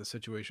of look at the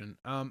situation.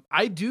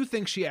 I do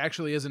think she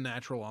actually is a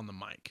natural on the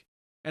mic.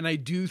 And I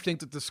do think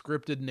that the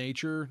scripted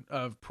nature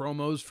of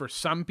promos for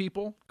some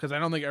people, because I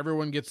don't think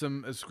everyone gets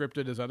them as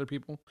scripted as other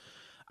people,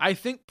 I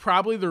think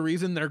probably the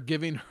reason they're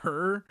giving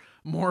her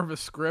more of a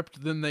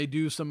script than they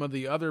do some of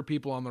the other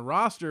people on the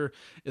roster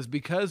is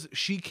because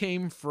she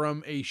came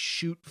from a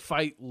shoot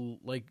fight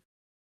like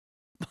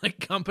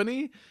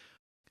company.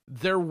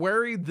 They're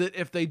worried that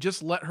if they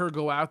just let her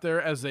go out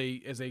there as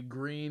a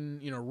green,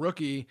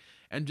 rookie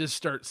and just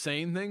start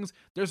saying things,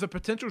 there's a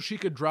potential she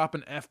could drop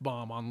an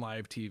F-bomb on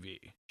live TV.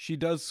 She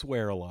does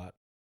swear a lot.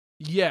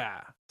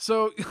 Yeah.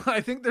 So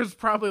I think there's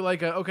probably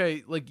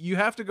you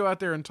have to go out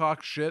there and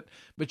talk shit,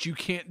 but you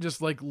can't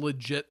just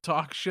legit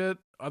talk shit.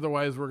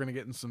 Otherwise we're going to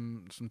get in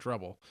some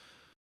trouble.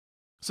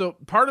 So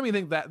part of me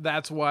think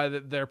that's why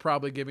they're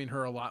probably giving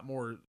her a lot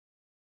more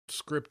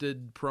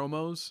scripted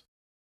promos.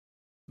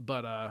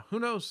 But who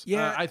knows?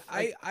 Yeah,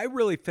 I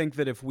really think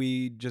that if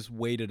we just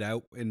wait it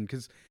out, and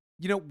because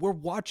we're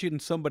watching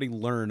somebody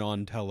learn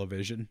on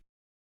television,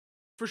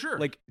 for sure.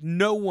 Like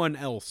no one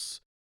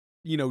else,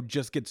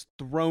 just gets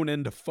thrown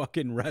into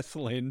fucking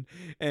wrestling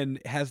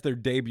and has their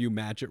debut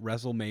match at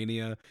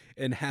WrestleMania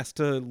and has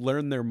to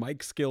learn their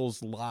mic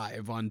skills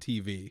live on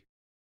TV.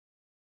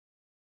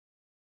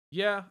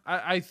 Yeah,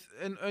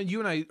 and you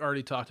and I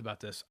already talked about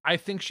this. I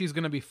think she's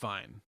gonna be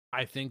fine.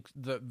 I think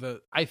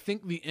the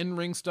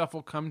in-ring stuff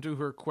will come to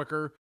her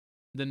quicker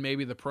than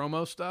maybe the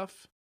promo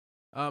stuff.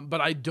 But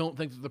I don't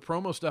think that the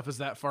promo stuff is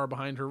that far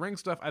behind her ring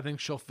stuff. I think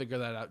she'll figure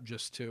that out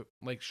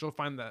she'll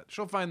find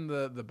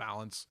the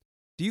balance.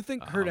 Do you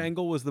think Kurt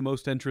Angle was the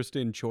most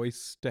interesting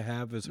choice to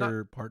have as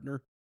her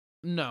partner?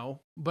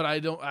 No, but I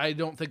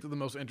don't think that the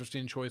most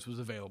interesting choice was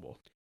available.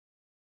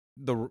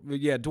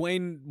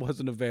 Dwayne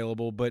wasn't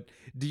available, but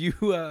do you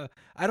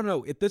I don't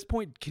know, at this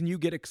point, can you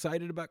get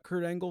excited about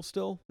Kurt Angle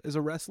still as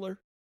a wrestler?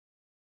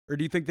 Or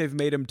do you think they've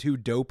made him too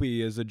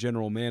dopey as a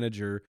general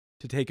manager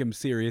to take him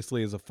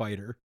seriously as a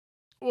fighter?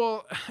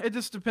 Well, it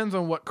just depends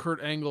on what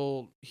Kurt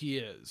Angle he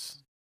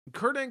is.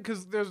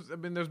 Because there's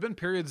been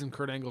periods in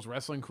Kurt Angle's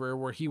wrestling career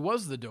where he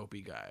was the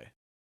dopey guy,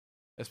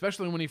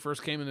 especially when he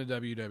first came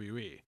into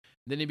WWE.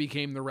 Then he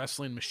became the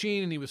wrestling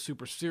machine, and he was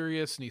super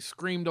serious, and he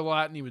screamed a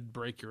lot, and he would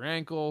break your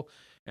ankle.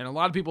 And a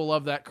lot of people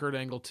love that Kurt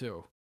Angle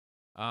too.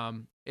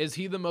 Is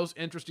he the most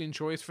interesting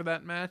choice for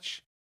that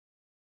match?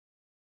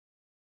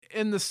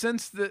 In the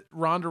sense that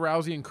Ronda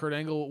Rousey and Kurt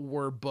Angle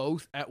were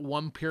both at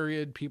one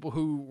period people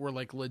who were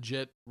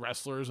legit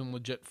wrestlers and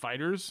legit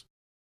fighters.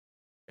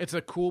 It's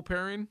a cool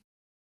pairing,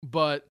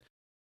 but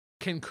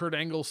can Kurt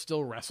Angle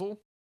still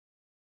wrestle?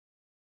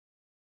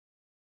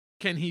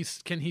 Can he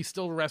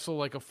still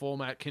wrestle a full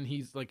match? Can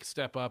he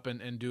step up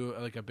and do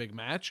a big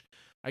match?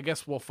 I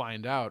guess we'll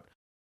find out.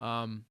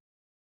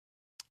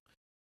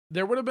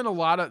 There would have been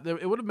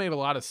it would have made a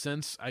lot of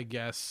sense, I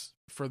guess,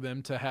 for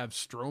them to have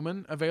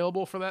Strowman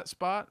available for that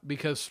spot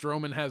because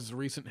Strowman has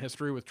recent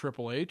history with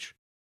Triple H.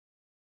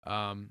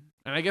 And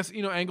I guess,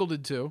 Angle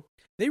did too.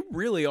 They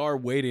really are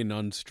waiting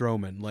on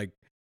Strowman.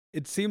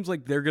 It seems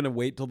like they're going to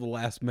wait till the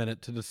last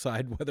minute to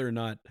decide whether or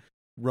not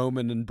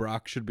Roman and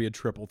Brock should be a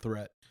triple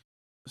threat.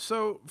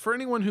 So, for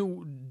anyone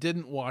who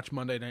didn't watch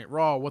Monday Night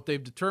Raw, what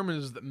they've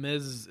determined is that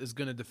Miz is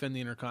going to defend the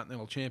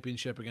Intercontinental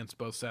Championship against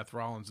both Seth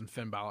Rollins and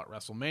Finn Balor at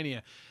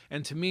WrestleMania.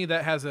 And to me,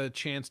 that has a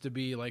chance to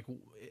be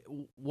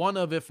one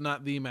of, if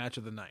not the match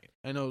of the night.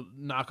 I know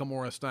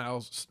Nakamura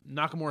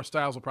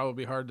Styles will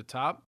probably be hard to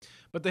top,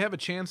 but they have a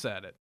chance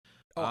at it.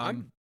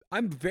 I'm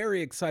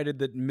very excited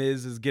that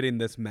Miz is getting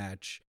this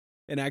match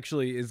and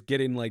actually is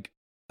getting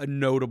a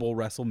notable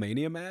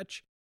WrestleMania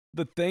match.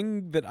 The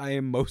thing that I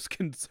am most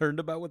concerned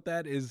about with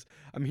that is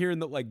I'm hearing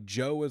that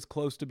Joe is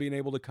close to being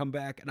able to come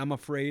back, and I'm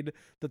afraid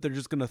that they're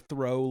just going to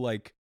throw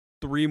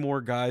 3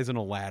 more guys and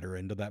a ladder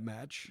into that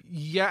match.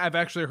 Yeah, I've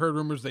actually heard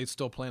rumors they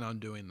still plan on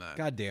doing that.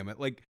 God damn it.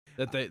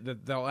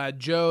 That they'll add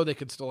Joe, they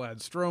could still add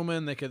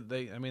Strowman,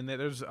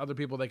 there's other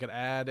people they could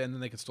add, and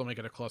then they could still make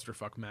it a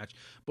clusterfuck match.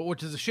 But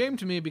which is a shame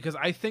to me because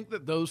I think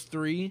that those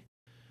 3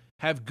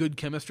 have good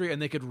chemistry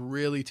and they could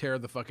really tear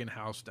the fucking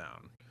house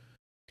down.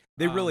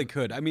 They really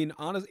could. I mean,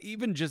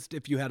 even just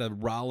if you had a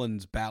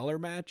Rollins-Balor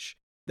match,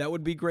 that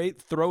would be great.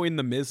 Throwing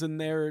the Miz in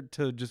there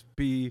to just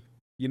be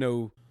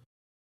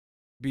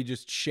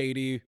just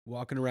shady,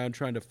 walking around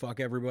trying to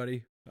fuck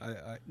everybody.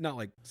 I not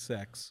like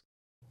sex.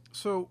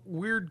 So,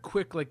 weird,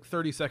 quick,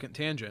 30-second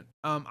tangent.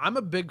 I'm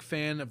a big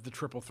fan of the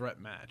triple threat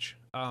match.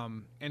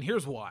 And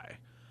here's why.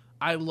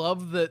 I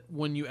love that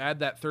when you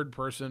add that third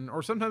person,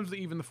 or sometimes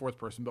even the fourth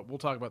person, but we'll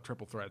talk about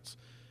triple threats.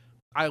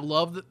 I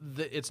love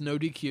that it's no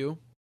DQ.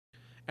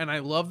 And I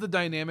love the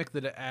dynamic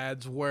that it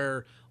adds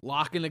where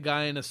locking a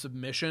guy in a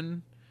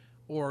submission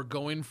or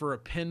going for a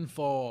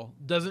pinfall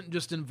doesn't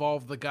just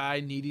involve the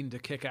guy needing to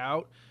kick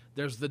out.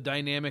 There's the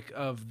dynamic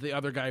of the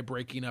other guy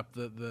breaking up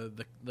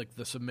the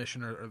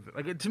submission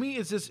or to me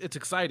it's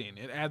exciting.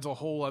 It adds a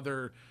whole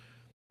other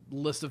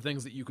list of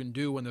things that you can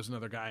do when there's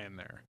another guy in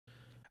there.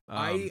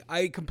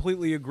 I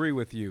completely agree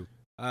with you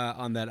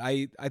on that.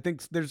 I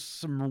think there's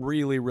some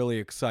really, really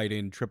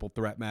exciting triple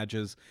threat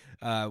matches.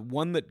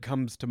 One that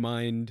comes to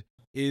mind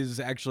is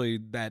actually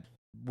that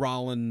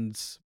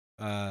Rollins,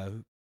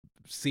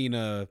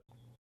 Cena,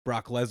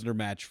 Brock Lesnar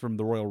match from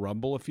the Royal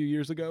Rumble a few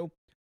years ago.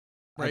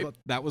 Right. I thought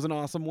that was an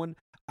awesome one.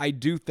 I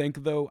do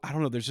think, though, I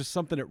don't know, there's just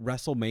something at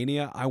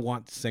WrestleMania. I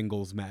want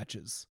singles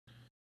matches.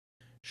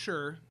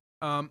 Sure.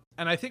 And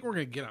I think we're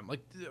going to get them.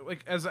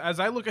 Like as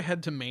I look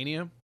ahead to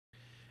Mania,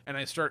 and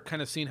I start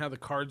kind of seeing how the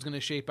card's going to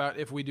shape out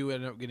if we do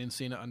end up getting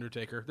Cena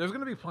Undertaker, there's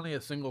going to be plenty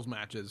of singles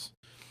matches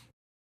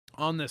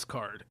on this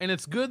card. And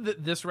it's good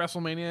that this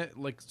WrestleMania,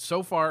 like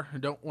so far, I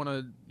don't want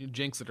to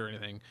jinx it or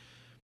anything,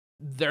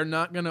 they're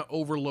not going to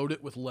overload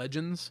it with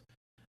legends.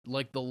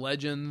 Like the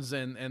legends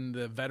and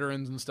the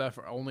veterans and stuff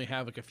only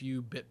have like a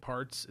few bit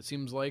parts, it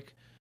seems like.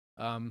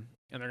 And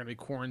they're going to be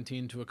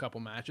quarantined to a couple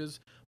matches.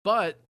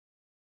 But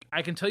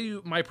I can tell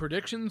you my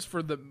predictions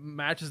for the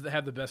matches that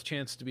have the best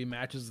chance to be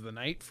matches of the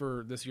night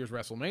for this year's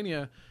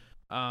WrestleMania.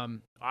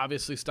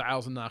 Obviously,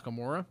 Styles and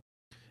Nakamura.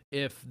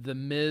 If the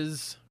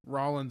Miz,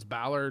 Rollins,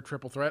 Balor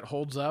triple threat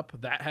holds up,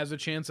 that has a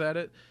chance at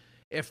it.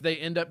 If they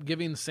end up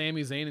giving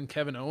Sami Zayn and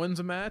Kevin Owens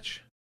a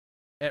match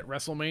at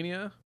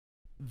WrestleMania,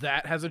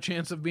 that has a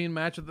chance of being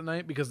match of the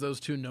night because those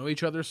two know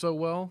each other so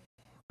well.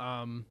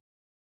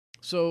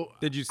 So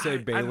did you say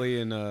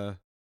Bayley and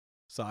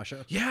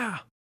Sasha? Yeah.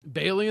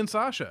 Bayley and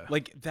Sasha.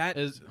 Like that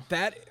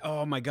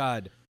oh my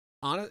God.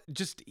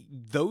 Just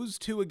those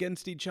two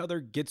against each other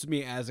gets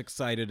me as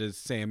excited as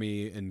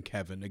Sammy and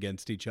Kevin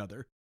against each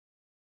other.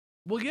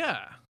 Well,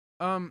 yeah.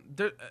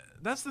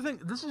 That's the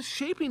thing. This is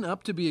shaping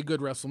up to be a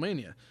good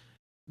WrestleMania.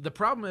 The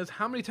problem is,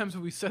 how many times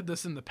have we said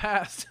this in the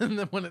past, and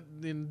then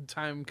when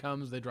time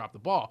comes, they drop the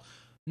ball?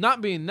 Not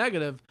being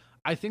negative,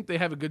 I think they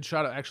have a good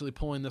shot at actually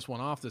pulling this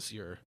one off this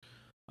year.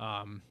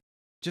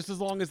 Just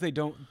as long as they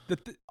don't...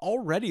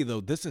 already,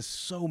 though, this is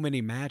so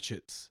many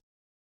matches.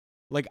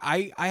 Like,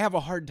 I have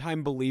a hard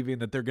time believing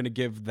that they're going to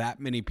give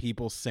that many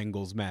people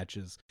singles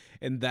matches,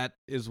 and that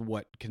is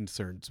what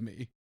concerns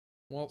me.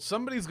 Well,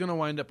 somebody's going to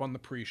wind up on the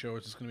pre-show.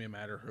 It's just going to be a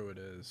matter of who it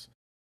is.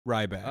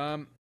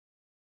 Ryback.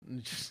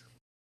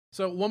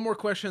 So, one more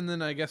question,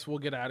 then I guess we'll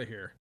get out of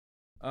here.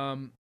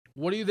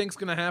 What do you think's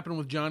going to happen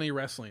with Johnny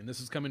Wrestling? This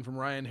is coming from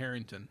Ryan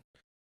Harrington.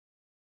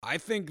 I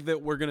think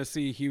that we're going to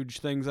see huge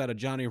things out of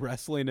Johnny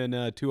Wrestling in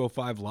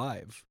 205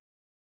 Live.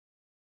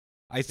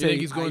 You think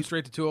he's going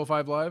straight to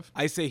 205 Live?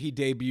 I say he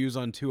debuts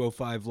on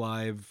 205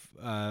 Live,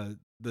 the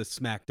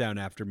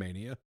SmackDown after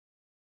Mania.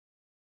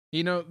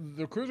 You know,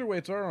 the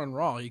Cruiserweights are on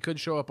Raw. He could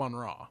show up on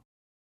Raw.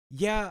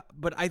 Yeah,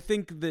 but I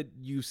think that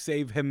you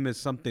save him as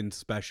something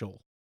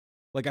special.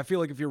 Like, I feel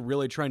like if you're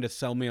really trying to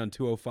sell me on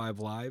 205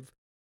 Live,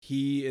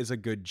 he is a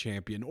good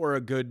champion or a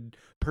good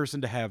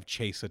person to have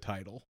chase a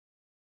title.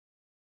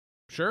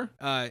 Sure.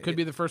 Could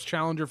be the first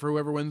challenger for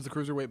whoever wins the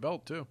Cruiserweight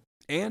belt, too.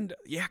 And,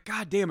 yeah,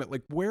 God damn it.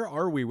 Like, where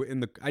are we in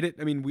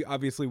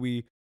the...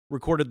 we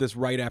recorded this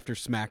right after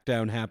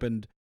SmackDown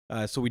happened,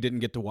 so we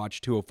didn't get to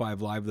watch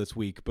 205 Live this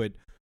week. But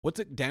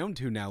what's it down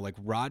to now? Like,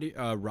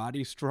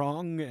 Roddy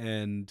Strong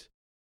and...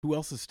 Who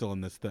else is still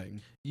in this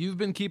thing? You've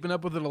been keeping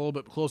up with it a little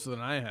bit closer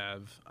than I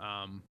have.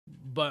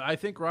 But I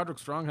think Roderick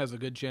Strong has a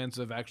good chance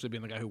of actually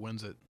being the guy who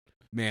wins it.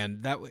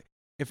 Man,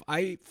 if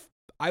I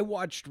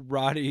watched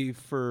Roddy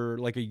for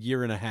like a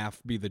year and a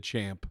half be the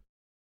champ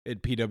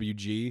at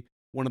PWG,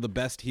 one of the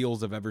best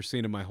heels I've ever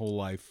seen in my whole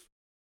life.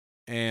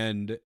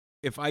 And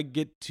if I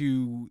get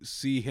to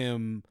see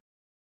him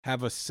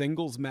have a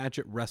singles match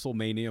at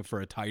WrestleMania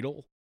for a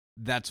title,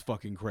 that's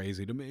fucking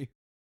crazy to me.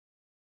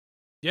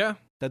 Yeah,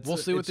 we'll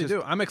see what they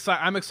do. I'm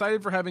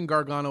excited for having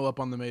Gargano up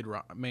on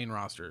the main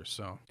roster.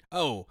 So.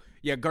 Oh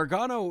yeah,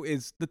 Gargano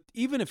is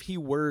even if he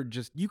were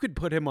just, you could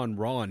put him on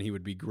Raw and he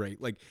would be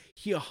great. Like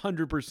he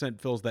 100%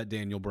 fills that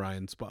Daniel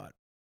Bryan spot.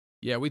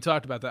 Yeah, we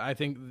talked about that. I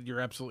think you're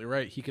absolutely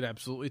right. He could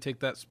absolutely take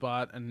that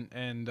spot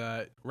and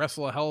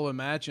wrestle a hell of a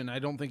match. And I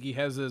don't think he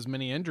has as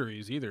many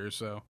injuries either.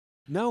 So.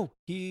 No,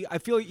 I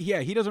feel like,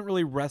 he doesn't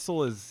really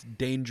wrestle as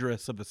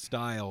dangerous of a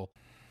style,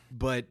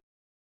 but.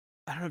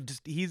 I don't know,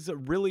 he's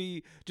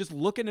really, just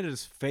looking at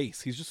his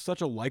face, he's just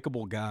such a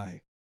likable guy.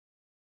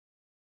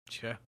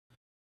 Yeah.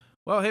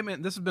 Well, hey,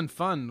 man, this has been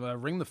fun.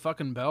 Ring the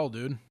fucking bell,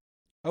 dude.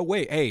 Oh,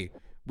 wait, hey,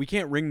 we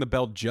can't ring the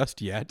bell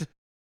just yet.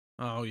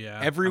 Oh,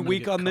 yeah. Every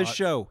week on this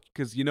show,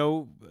 because,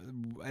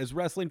 as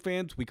wrestling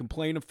fans, we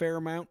complain a fair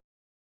amount,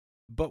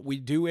 but we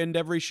do end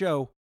every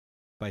show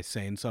by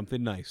saying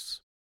something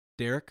nice.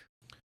 Derrick?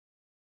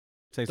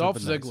 Say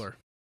something nice.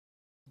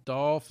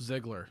 Dolph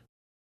Ziggler.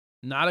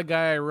 Not a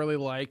guy I really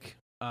like.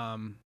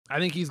 I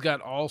think he's got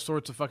all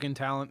sorts of fucking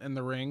talent in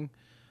the ring.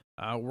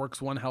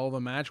 Works one hell of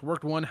a match.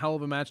 Worked one hell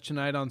of a match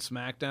tonight on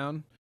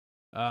SmackDown.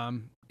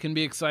 Can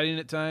be exciting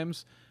at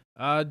times.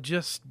 I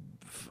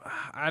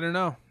don't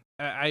know.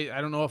 I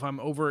don't know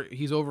if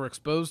he's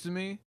overexposed to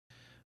me.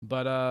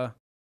 But,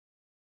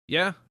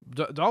 yeah,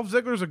 Dolph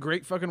Ziggler's a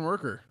great fucking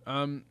worker.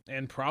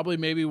 And probably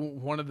maybe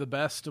one of the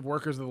best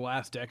workers of the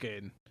last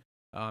decade.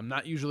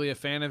 Not usually a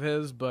fan of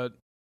his, but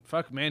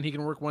fuck, man, he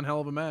can work one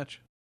hell of a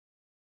match.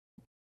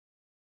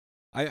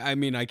 I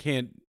mean, I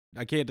can't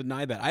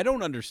deny that. I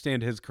don't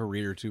understand his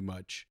career too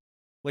much.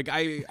 Like,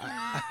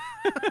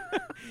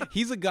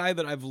 he's a guy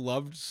that I've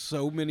loved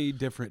so many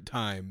different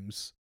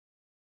times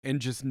and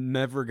just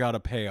never got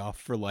a payoff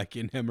for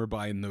liking him or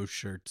buying those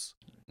shirts.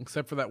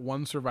 Except for that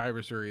one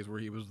Survivor Series where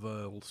he was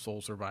the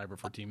sole survivor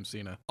for Team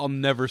Cena. I'll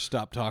never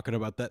stop talking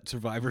about that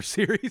Survivor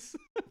Series.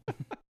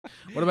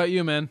 What about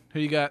you, man?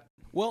 Who you got?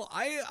 Well,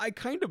 I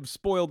kind of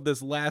spoiled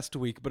this last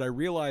week, but I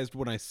realized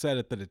when I said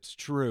it that it's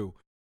true.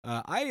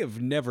 I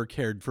have never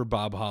cared for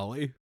Bob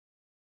Holly.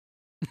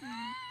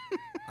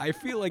 I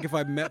feel like if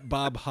I met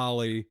Bob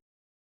Holly,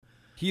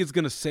 he is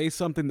going to say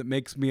something that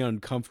makes me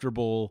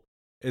uncomfortable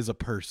as a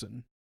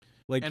person.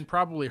 Like, and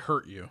probably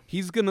hurt you.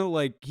 He's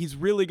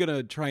really going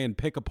to try and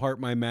pick apart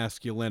my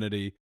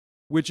masculinity,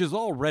 which is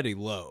already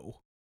low.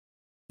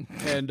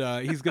 And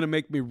he's going to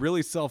make me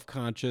really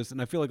self-conscious,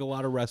 and I feel like a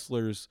lot of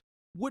wrestlers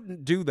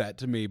wouldn't do that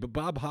to me. But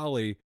Bob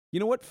Holly, you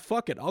know what?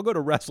 Fuck it. I'll go to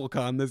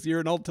WrestleCon this year,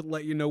 and I'll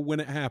let you know when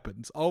it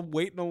happens. I'll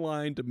wait in a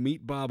line to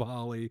meet Bob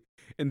Holly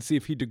and see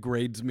if he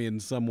degrades me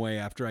in some way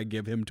after I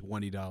give him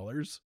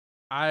 $20.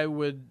 I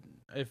would,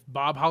 if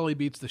Bob Holly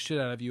beats the shit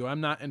out of you, I'm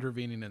not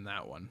intervening in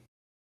that one.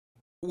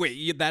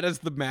 Wait, that is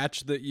the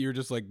match that you're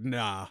just like,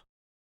 nah.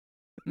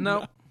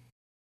 No.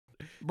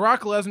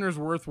 Brock Lesnar's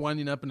worth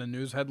winding up in a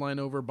news headline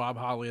over. Bob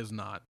Holly is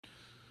not.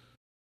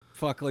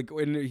 Fuck, like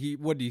when did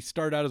he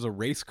start out as a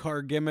race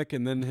car gimmick,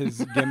 and then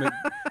his gimmick,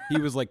 he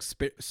was like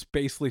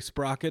Spacely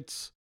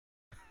Sprockets.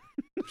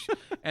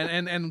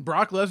 and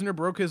Brock Lesnar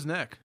broke his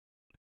neck.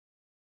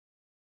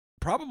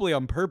 Probably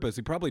on purpose.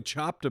 He probably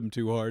chopped him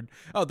too hard.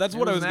 Oh, that's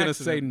what I was going to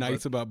say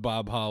nice about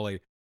Bob Holly.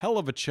 Hell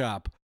of a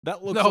chop.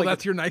 That looks like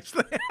that's your nice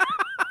thing.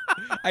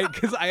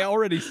 Because I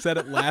already said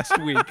it last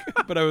week,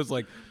 but I was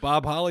like,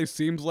 Bob Holly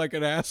seems like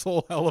an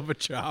asshole. Hell of a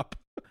chop.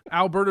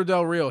 Alberto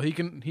Del Rio, he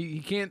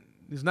can't.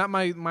 He's not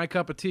my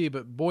cup of tea,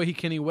 but boy,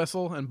 can he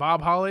whistle. And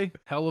Bob Holly,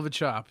 hell of a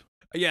chop.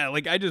 Yeah,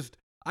 like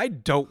I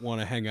don't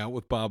want to hang out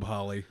with Bob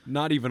Holly,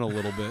 not even a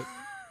little bit.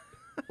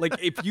 Like,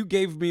 if you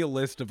gave me a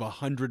list of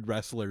 100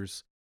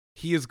 wrestlers,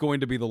 he is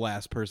going to be the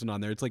last person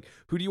on there. It's like,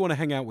 who do you want to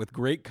hang out with,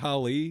 Great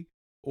Khali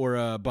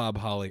or Bob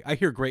Holly? I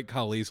hear Great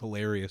Khali's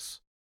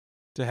hilarious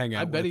to hang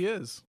out with. I bet he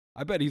is.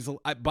 I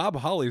bet Bob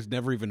Holly's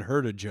never even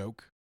heard a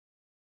joke.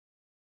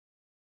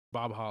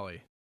 Bob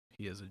Holly,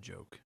 he is a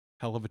joke.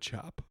 Hell of a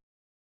chop.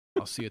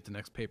 I'll see you at the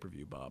next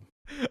pay-per-view, Bob.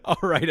 All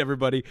right,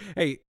 everybody.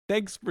 Hey,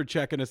 thanks for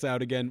checking us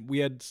out again. We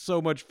had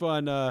so much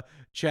fun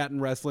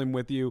chatting wrestling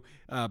with you.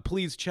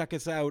 Please check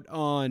us out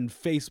on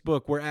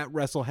Facebook. We're at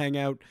Wrestle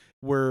Hangout.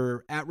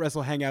 We're at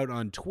Wrestle Hangout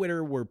on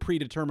Twitter. We're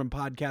Predetermined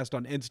Podcast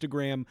on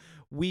Instagram.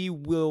 We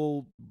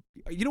will...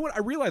 You know what? I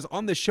realize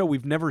on this show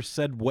we've never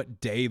said what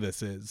day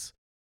this is.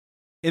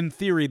 In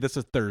theory, this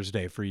is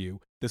Thursday for you.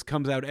 This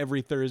comes out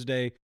every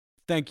Thursday.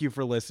 Thank you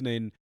for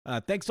listening.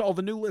 Thanks to all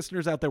the new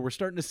listeners out there. We're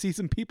starting to see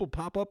some people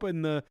pop up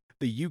in the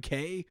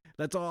UK.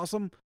 That's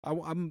awesome.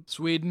 I'm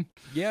Sweden.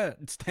 Yeah,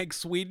 thanks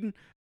Sweden.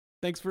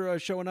 Thanks for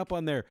showing up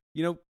on there.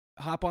 You know,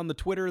 hop on the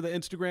Twitter, the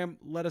Instagram.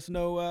 Let us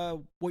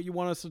know what you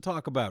want us to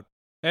talk about.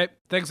 Hey,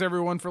 thanks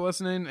everyone for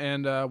listening,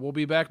 and we'll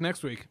be back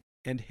next week.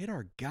 And hit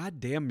our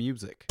goddamn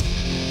music.